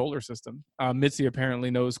half our solar system. Mitzi apparently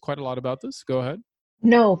knows quite a lot about this. Go ahead.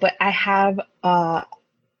 No, but I have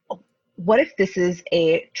what if this is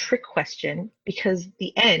a trick question because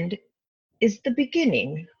the end is the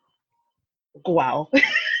beginning? Wow. I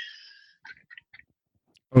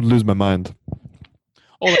would lose my mind.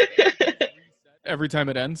 Oh, every time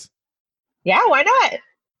it ends. Yeah, why not?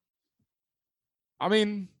 I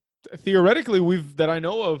mean, theoretically, that I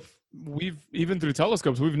know of, we've even through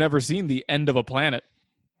telescopes, we've never seen the end of a planet.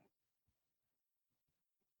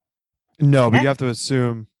 No, but Yeah. you have to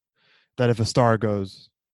assume that if a star goes,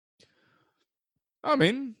 I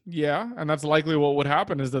mean, yeah, and that's likely what would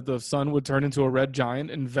happen is that the sun would turn into a red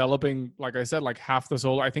giant, enveloping, like I said, like half the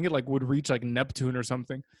solar. I think it like would reach like Neptune or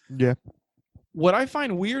something. yeah. What I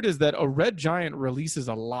find weird is that a red giant releases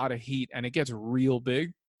a lot of heat and it gets real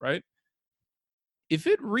big, right? If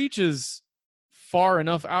it reaches far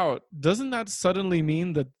enough out, doesn't that suddenly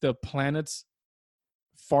mean that the planets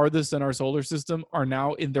farthest in our solar system are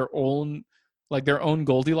now in their own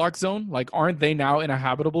Goldilocks zone? Like, aren't they now in a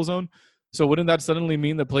habitable zone? So wouldn't that suddenly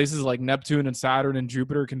mean that places like Neptune and Saturn and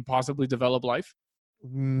Jupiter can possibly develop life?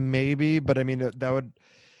 Maybe, but I mean that would.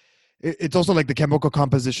 It's also like the chemical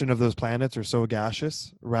composition of those planets are so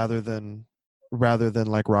gaseous rather than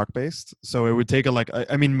like rock based. So it would take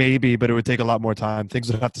I mean maybe, but it would take a lot more time.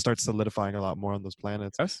 Things would have to start solidifying a lot more on those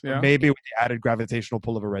planets. Yes, yeah. Maybe with the added gravitational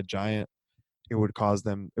pull of a red giant, it would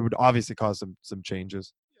obviously cause some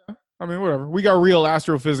changes. I mean, whatever. We got real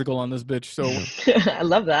astrophysical on this bitch. So I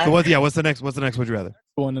love that. So what's the next would you rather?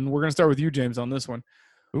 one, and we're gonna start with you, James, on this one.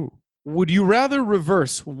 Ooh. Would you rather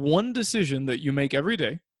reverse one decision that you make every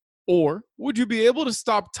day, or would you be able to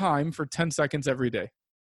stop time for 10 seconds every day?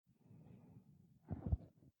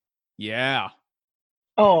 Yeah.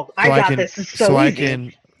 Oh, I So got this. It's so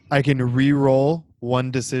easy. I can re-roll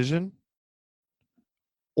one decision,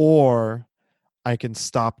 or I can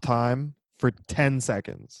stop time for 10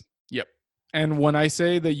 seconds. Yep. And when I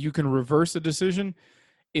say that you can reverse a decision,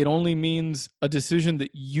 it only means a decision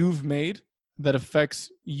that you've made that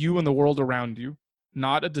affects you and the world around you,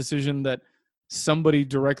 not a decision that somebody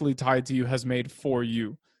directly tied to you has made for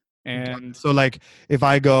you. And So like if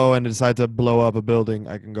I go and decide to blow up a building,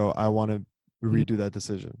 I can go, I want to redo that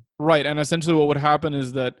decision. right. And essentially what would happen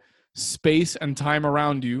is that space and time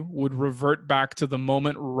around you would revert back to the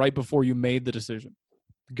moment right before you made the decision.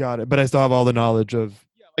 Got it. But I still have all the knowledge of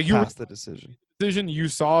Like you past the decision. decision, you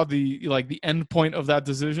saw the end point of that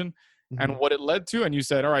decision, and what it led to, and you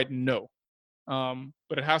said, all right, no.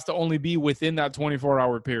 But it has to only be within that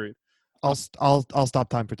 24-hour period. I'll stop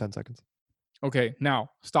time for 10 seconds. Okay,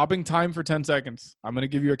 now stopping time for 10 seconds. I'm going to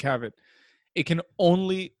give you a caveat. It can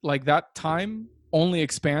only, like, that time only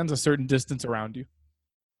expands a certain distance around you.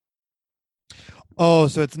 Oh,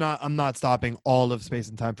 so I'm not stopping all of space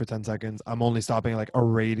and time for 10 seconds. I'm only stopping like a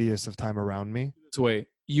radius of time around me. This way,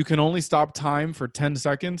 you can only stop time for 10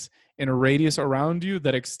 seconds in a radius around you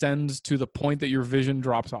that extends to the point that your vision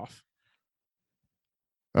drops off.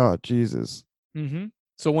 Oh, Jesus. Mm-hmm.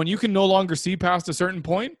 So when you can no longer see past a certain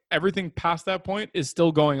point, everything past that point is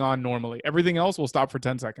still going on normally. Everything else will stop for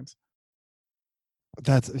 10 seconds.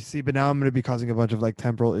 But now I'm going to be causing a bunch of like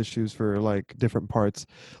temporal issues for like different parts.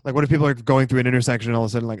 Like, what if people are going through an intersection and all of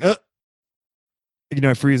a sudden like,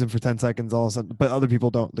 I freeze them for 10 seconds all of a sudden, but other people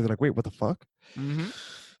don't. They're like, wait, what the fuck? Mm-hmm.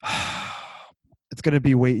 It's going to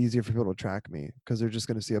be way easier for people to track me because they're just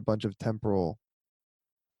going to see a bunch of temporal.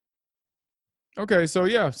 Okay, so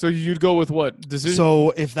yeah, so you'd go with what decision?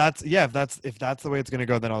 So if that's the way it's going to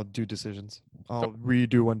go, then I'll do decisions. I'll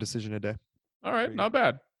redo one decision a day. All right, not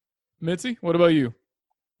bad. Mitzi, what about you?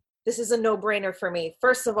 This is a no-brainer for me.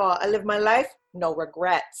 First of all, I live my life, no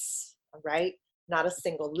regrets, all right? Not a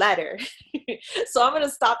single letter. So I'm going to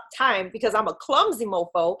stop time because I'm a clumsy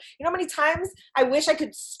mofo. You know how many times I wish I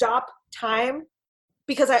could stop time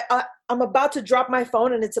because I'm about to drop my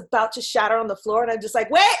phone and it's about to shatter on the floor and I'm just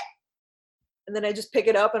like, wait! And then I just pick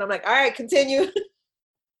it up and I'm like, all right, continue.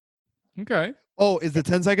 Okay. Oh, is the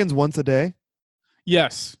 10 seconds once a day?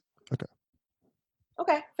 Yes.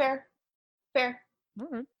 Okay, fair. All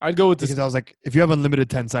right. I'd go with Because I was like, if you have unlimited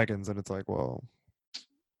 10 seconds, and it's like, well.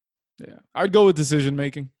 Yeah, I'd go with decision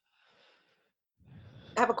making.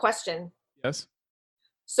 I have a question. Yes.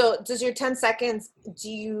 So does your 10 seconds, do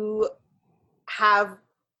you have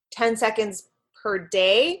 10 seconds per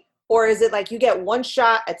day? Or is it like you get one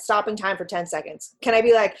shot at stopping time for 10 seconds? Can I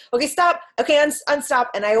be like, okay, stop, okay, unstop,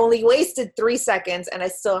 and I only wasted 3 seconds and I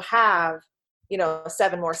still have,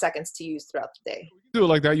 7 more seconds to use throughout the day? Do it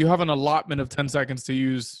like that. You have an allotment of 10 seconds to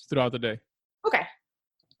use throughout the day. Okay,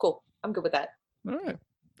 cool. I'm good with that. All right.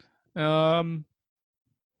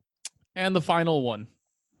 And the final one.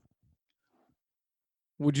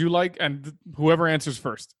 Would you like, and whoever answers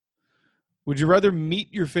first, would you rather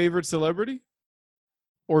meet your favorite celebrity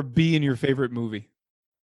or be in your favorite movie?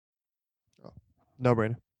 No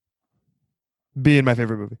brainer. Be in my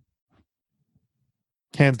favorite movie.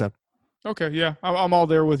 Hands down. Okay, yeah. I'm all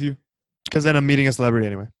there with you. Because then I'm meeting a celebrity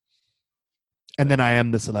anyway. And then I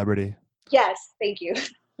am the celebrity. Yes, thank you.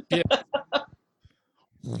 Yeah.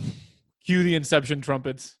 Cue the Inception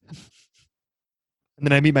trumpets. And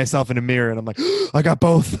then I meet myself in a mirror and I'm like, I got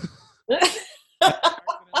both.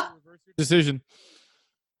 Decision.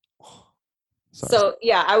 Sorry. So,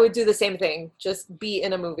 yeah, I would do the same thing. Just be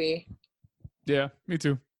in a movie. Yeah, me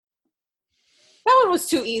too. That one was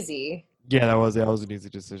too easy. Yeah, that was an easy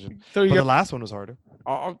decision. So But the last one was harder.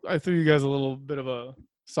 I threw you guys a little bit of a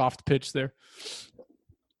soft pitch there.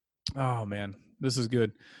 Oh, man. This is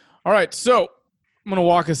good. All right, so I'm going to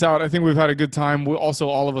walk us out. I think we've had a good time. Also,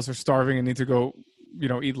 all of us are starving and need to go,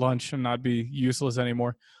 eat lunch and not be useless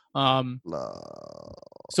anymore.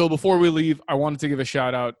 So before we leave, I wanted to give a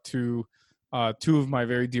shout out to two of my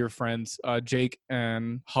very dear friends, Jake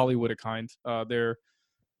and Holly Whittekind. They're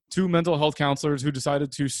two mental health counselors who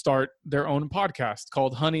decided to start their own podcast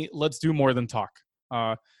called Honey, Let's Do More Than Talk.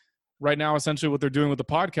 Right now, essentially what they're doing with the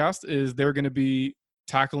podcast is they're going to be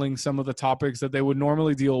tackling some of the topics that they would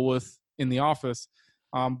normally deal with in the office,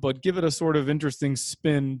 but give it a sort of interesting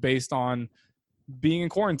spin based on being in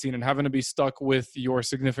quarantine and having to be stuck with your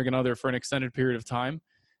significant other for an extended period of time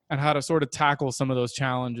and how to sort of tackle some of those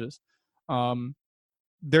challenges.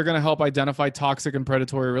 They're going to help identify toxic and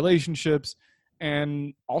predatory relationships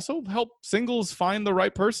and also help singles find the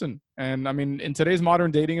right person. And I mean, in today's modern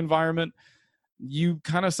dating environment, you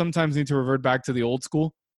kind of sometimes need to revert back to the old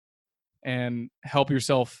school and help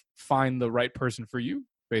yourself find the right person for you,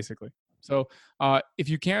 basically. So if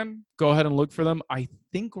you can, go ahead and look for them. I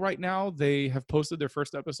think right now they have posted their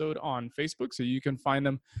first episode on Facebook, so you can find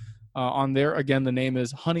them on there. Again, the name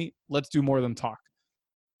is Honey, Let's Do More Than Talk.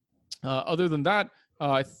 Other than that,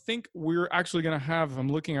 I think we're actually going to have, if I'm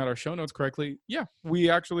looking at our show notes correctly, yeah, we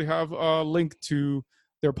actually have a link to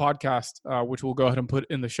their podcast, which we'll go ahead and put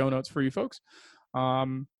in the show notes for you folks.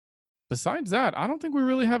 Besides that, I don't think we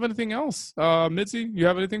really have anything else. Mitzi, you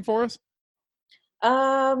have anything for us?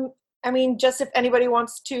 I mean, just if anybody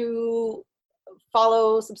wants to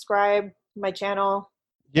follow, subscribe my channel.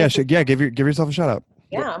 Yeah, give yourself a shout out.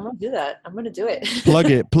 Yeah, I'm gonna do that. I'm gonna do it.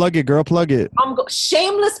 Plug it, girl, plug it.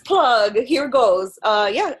 Shameless plug. Here goes.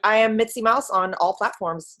 Yeah, I am Mitzi Mouse on all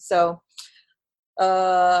platforms. So,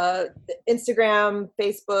 Instagram,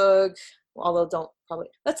 Facebook. Although don't probably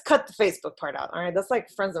let's cut the Facebook part out. All right, that's like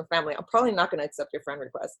friends and family. I'm probably not gonna accept your friend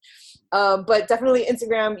request. But definitely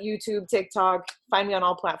Instagram, YouTube, TikTok. Find me on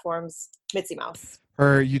all platforms. Mitzi Mouse.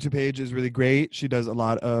 Her YouTube page is really great. She does a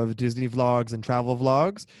lot of Disney vlogs and travel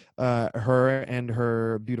vlogs. Her and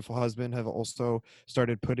her beautiful husband have also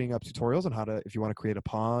started putting up tutorials on how to, if you want to create a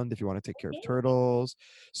pond, if you want to take care of turtles.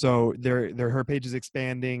 So her page is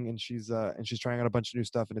expanding, and she's trying out a bunch of new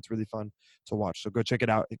stuff, and it's really fun to watch. So go check it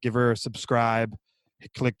out. Give her a subscribe.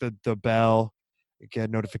 Click the bell. Get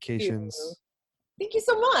notifications. Thank you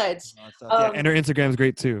so much. Yeah, and her Instagram is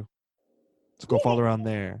great too. So go follow her on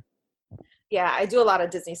there. Yeah, I do a lot of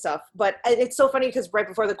Disney stuff, but it's so funny because right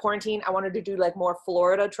before the quarantine, I wanted to do like more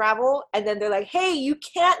Florida travel, and then they're like, "Hey, you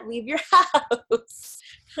can't leave your house."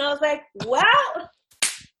 And I was like, "Well,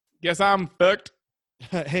 Guess I'm fucked.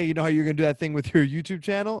 Hey, you know how you're gonna do that thing with your YouTube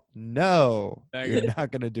channel? No, you're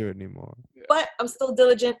not gonna do it anymore. but I'm still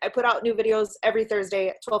diligent. I put out new videos every Thursday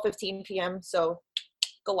at 12:15 p.m. So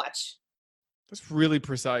go watch. That's really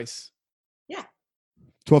precise.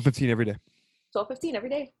 12:15 every day. 12:15 every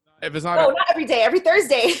day. If it's not, No, not every day. Every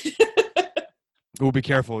Thursday. Oh, be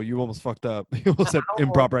careful. You almost fucked up. You almost set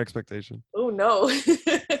improper expectation. Oh no. you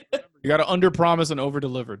got to under promise and over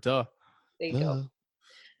deliver. Duh. There you go.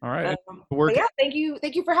 All right. But yeah, thank you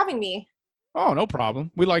for having me. Oh, no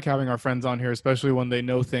problem. We like having our friends on here, especially when they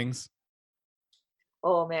know things.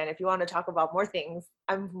 Oh man, if you want to talk about more things,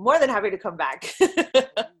 I'm more than happy to come back. You're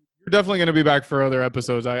definitely going to be back for other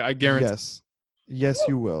episodes. I guarantee. Yes,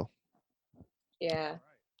 you will. Yeah.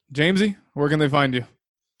 Jamesy, where can they find you?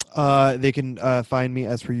 They can find me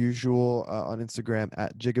as per usual on Instagram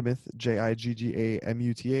at Jigamuth,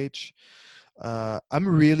 JIGGAMUTH. I'm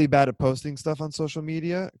really bad at posting stuff on social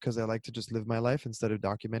media because I like to just live my life instead of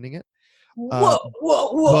documenting it. Whoa.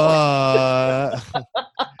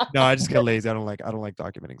 No, I just get lazy. I don't like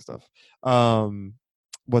documenting stuff.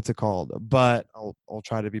 What's it called? But I'll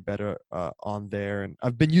try to be better on there. And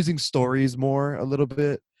I've been using stories more a little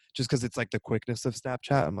bit, just because it's like the quickness of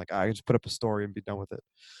Snapchat. I'm like, I just put up a story and be done with it.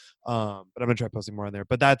 But I'm gonna try posting more on there.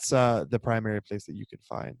 But that's the primary place that you can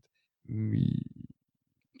find me.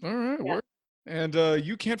 All right. Yeah. And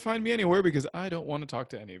you can't find me anywhere because I don't want to talk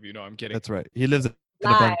to any of you. No, I'm kidding. That's right. He lives in a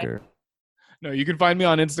bunker. No, you can find me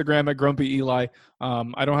on Instagram at Grumpy Eli.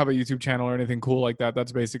 I don't have a YouTube channel or anything cool like that.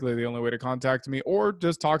 That's basically the only way to contact me, or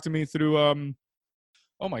just talk to me through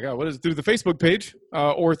oh my God, what is it? Through the Facebook page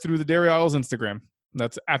or through the Dairy Isles Instagram.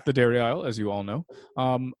 That's at the Dairy Isle, as you all know.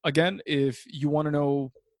 Again, if you want to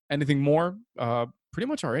know anything more, pretty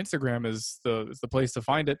much our Instagram is the place to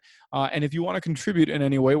find it. And if you want to contribute in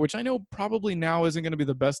any way, which I know probably now isn't going to be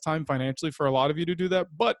the best time financially for a lot of you to do that,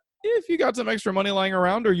 but if you got some extra money lying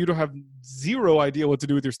around or you don't have zero idea what to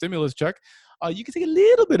do with your stimulus check, you can take a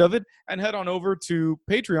little bit of it and head on over to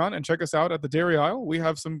Patreon and check us out at the Dairy Isle. We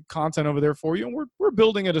have some content over there for you, and we're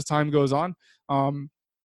building it as time goes on.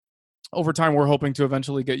 Over time, we're hoping to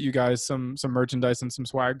eventually get you guys some merchandise and some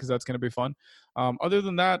swag because that's going to be fun. Other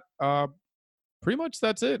than that, pretty much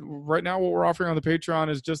that's it. Right now, what we're offering on the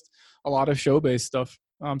Patreon is just a lot of show-based stuff.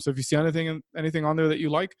 So if you see anything on there that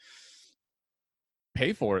you like,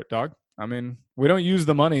 pay for it, dog. I mean, we don't use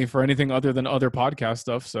the money for anything other than other podcast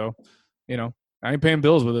stuff. So, I ain't paying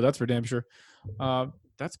bills with it. That's for damn sure.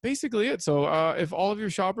 That's basically it. So if all of your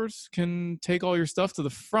shoppers can take all your stuff to the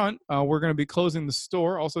front, we're going to be closing the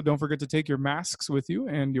store. Also, don't forget to take your masks with you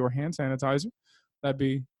and your hand sanitizer. That'd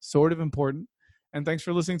be sort of important. And thanks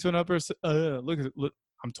for listening to another. Look,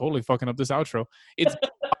 I'm totally fucking up this outro. It's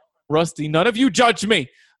rusty. None of you judge me.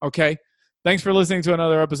 Okay. Thanks for listening to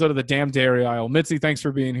another episode of the Damn Dairy Isle. Mitzi, thanks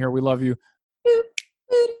for being here. We love you.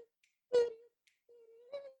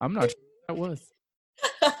 I'm not sure what that was.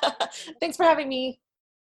 Thanks for having me.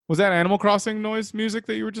 Was that Animal Crossing noise music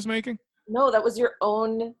that you were just making? No, that was your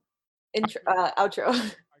own outro.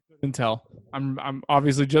 I couldn't tell. I'm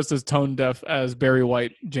obviously just as tone deaf as Barry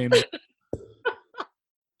White, James.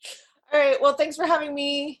 All right. Well, thanks for having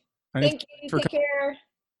me. Thank you. Take care.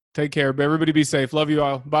 Take care. Everybody be safe. Love you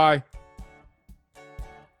all. Bye.